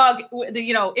 this dog,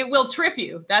 you know, it will trip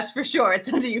you. That's for sure.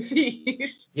 It's under your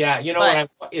feet. Yeah, you know,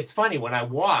 it's funny when I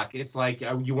walk, it's like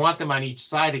you want them on each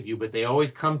side of you, but they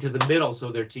always come to the middle, so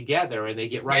they're together and they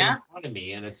get right in front of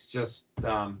me, and it's just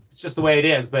the way it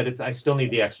is. But I still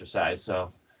need the exercise,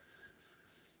 so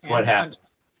it's what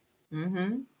happens.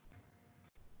 Mm-hmm.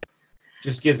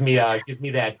 Just gives me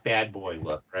that bad boy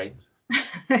look, right?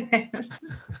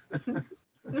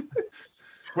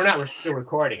 We're not still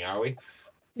recording, are we?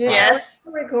 Yes.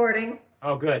 Recording.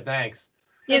 Oh, good, thanks.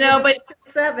 You know, but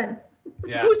 7.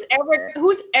 Yeah.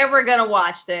 Who's ever gonna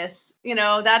watch this? You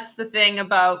know, that's the thing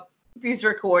about these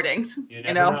recordings. You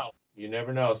never know. You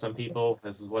never know. Some people,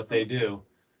 this is what they do.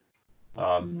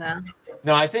 No,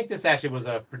 I think this actually was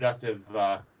a productive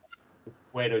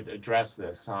way to address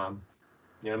this.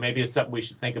 You know, maybe it's something we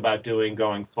should think about doing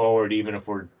going forward, even if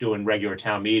we're doing regular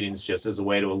town meetings, just as a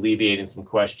way to alleviating some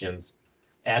questions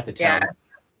at the town.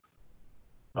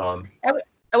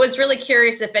 I was really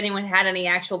curious if anyone had any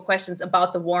actual questions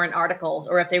about the warrant articles,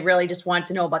 or if they really just wanted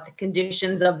to know about the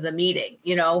conditions of the meeting,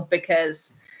 you know,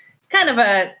 because it's kind of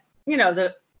a, you know,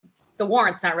 the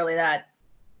warrant's not really that,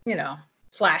 you know,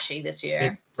 flashy this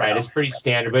year. Right, it's pretty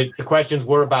standard, but the questions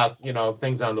were about, you know,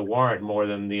 things on the warrant more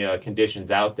than the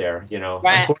conditions out there, you know.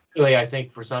 Right. Unfortunately, I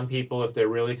think for some people, if they're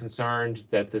really concerned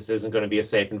that this isn't going to be a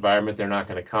safe environment, they're not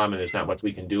going to come, and there's not much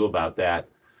we can do about that.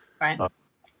 Right.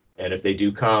 And if they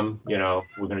do come, you know,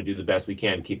 we're going to do the best we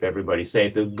can to keep everybody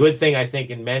safe. The good thing, I think,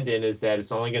 in Mendon is that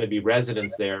it's only going to be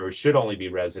residents there, or should only be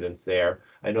residents there.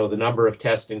 I know the number of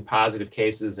testing positive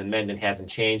cases in Mendon hasn't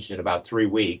changed in about 3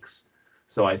 weeks.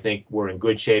 So I think we're in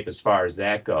good shape as far as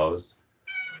that goes.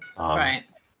 Right.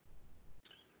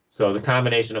 So the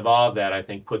combination of all of that, I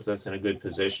think, puts us in a good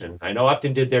position. I know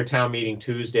Upton did their town meeting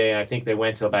Tuesday, and I think they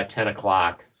went till about 10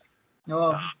 o'clock.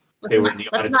 Oh, They were in the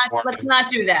let's auditorium. not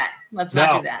do that. Let's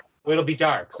not do that. It'll be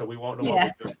dark, so we won't know Yeah.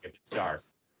 what we're doing if it's dark.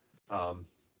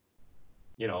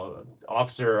 You know,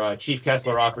 Chief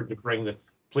Kessler offered to bring the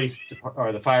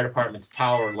or the fire department's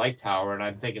light tower, and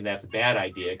I'm thinking that's a bad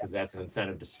idea because that's an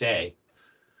incentive to stay.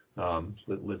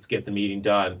 Let's get the meeting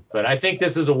done. But I think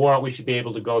this is a warrant we should be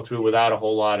able to go through without a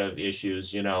whole lot of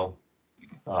issues, you know.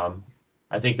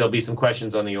 I think there'll be some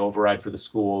questions on the override for the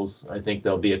schools. I think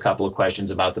there'll be a couple of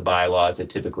questions about the bylaws that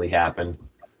typically happen.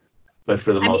 But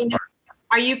for the most part.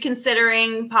 Are you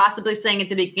considering possibly saying at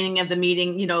the beginning of the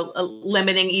meeting, you know,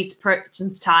 limiting each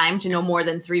person's time to no more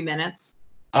than 3 minutes?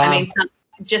 I mean,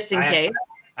 just in case.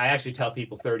 I actually tell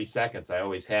people 30 seconds. I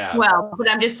always have. Well,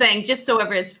 but I'm just saying, just so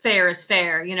ever it's fair is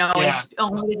fair, you know, Yeah. it's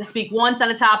only to speak once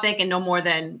on a topic and no more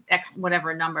than X,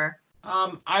 whatever number.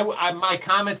 My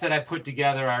comments that I put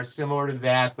together are similar to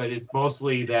that, but it's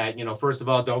mostly that, you know, first of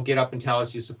all, don't get up and tell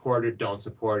us you support it, don't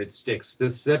support it. Stick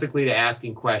specifically to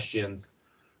asking questions.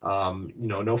 You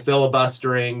know, no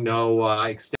filibustering, no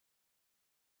extending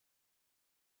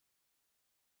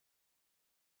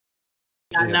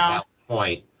a valid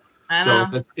point.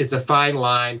 So it's a fine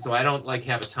line. So I don't like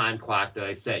have a time clock that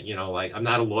I set, you know, like I'm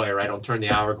not a lawyer. I don't turn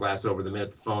the hourglass over the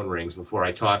minute the phone rings before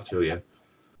I talk to you.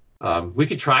 We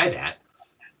could try that.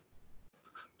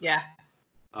 Yeah.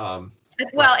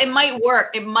 Well, it might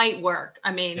work. It might work.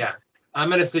 I mean. Yeah. I'm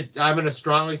gonna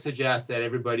strongly suggest that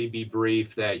everybody be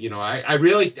brief. That, you know, I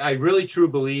really truly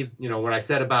believe, you know, what I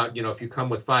said about, you know, if you come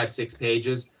with 5-6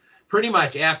 pages, pretty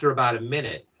much after about a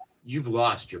minute, you've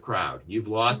lost your crowd. You've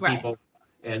lost people,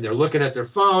 and they're looking at their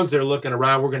phones. They're looking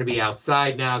around. We're going to be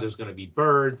outside now. There's going to be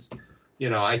birds. You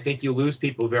know, I think you lose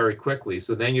people very quickly.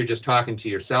 So then you're just talking to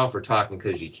yourself or talking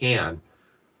because you can.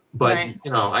 But,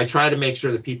 you know, I try to make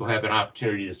sure that people have an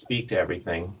opportunity to speak to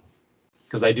everything,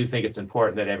 because I do think it's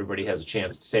important that everybody has a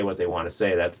chance to say what they want to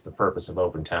say. That's the purpose of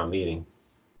open town meeting.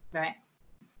 Right.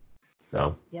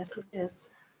 So, Yes, it is.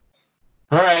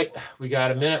 all right, we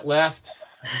got a minute left.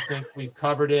 I think we've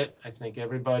covered it. I think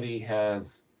everybody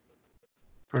has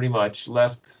pretty much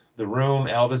left the room.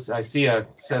 Elvis, I see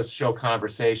says show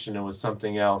conversation. It was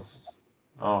something else.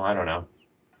 Oh, I don't know.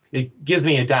 It gives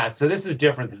me a dot. So this is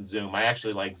different than Zoom. I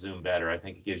actually like Zoom better. I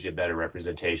think it gives you a better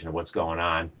representation of what's going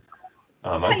on.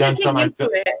 I've done some.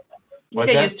 You'll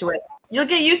get used to it. You'll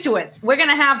get used to it. We're going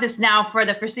to have this now for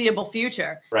the foreseeable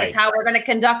future. Right. It's how we're going to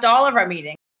conduct all of our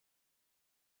meetings.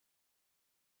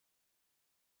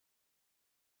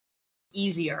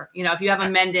 Easier. You know, if you have a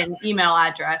Mendon email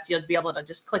address, you'll be able to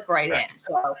just click right in.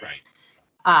 So,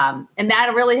 and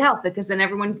that'll really help because then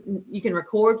you can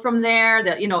record from there.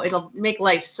 That, you know, it'll make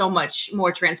life so much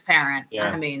more transparent. Yeah.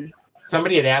 I mean,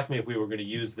 somebody had asked me if we were going to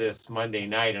use this Monday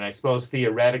night, and I suppose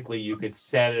theoretically you could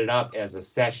set it up as a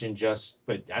session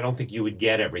but I don't think you would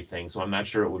get everything, so I'm not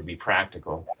sure it would be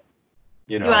practical.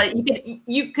 You know. Well,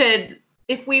 you could,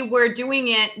 if we were doing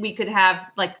it, we could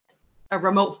have like a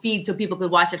remote feed so people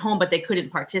could watch at home, but they couldn't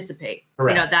participate.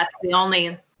 Correct. You know, that's the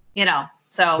only, you know,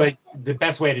 so. But the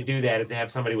best way to do that is to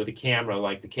have somebody with a camera,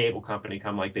 like the cable company,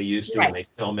 come like they used to, and they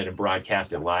film it and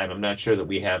broadcast it live. I'm not sure that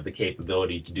we have the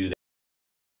capability to do that.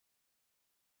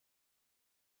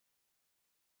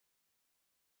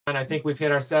 And I think we've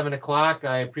hit our 7 o'clock.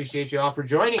 I appreciate you all for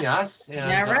joining us.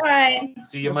 And, all right.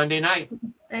 See you Monday night.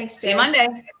 Thanks. See you Monday.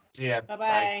 See ya.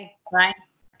 Bye-bye. Bye.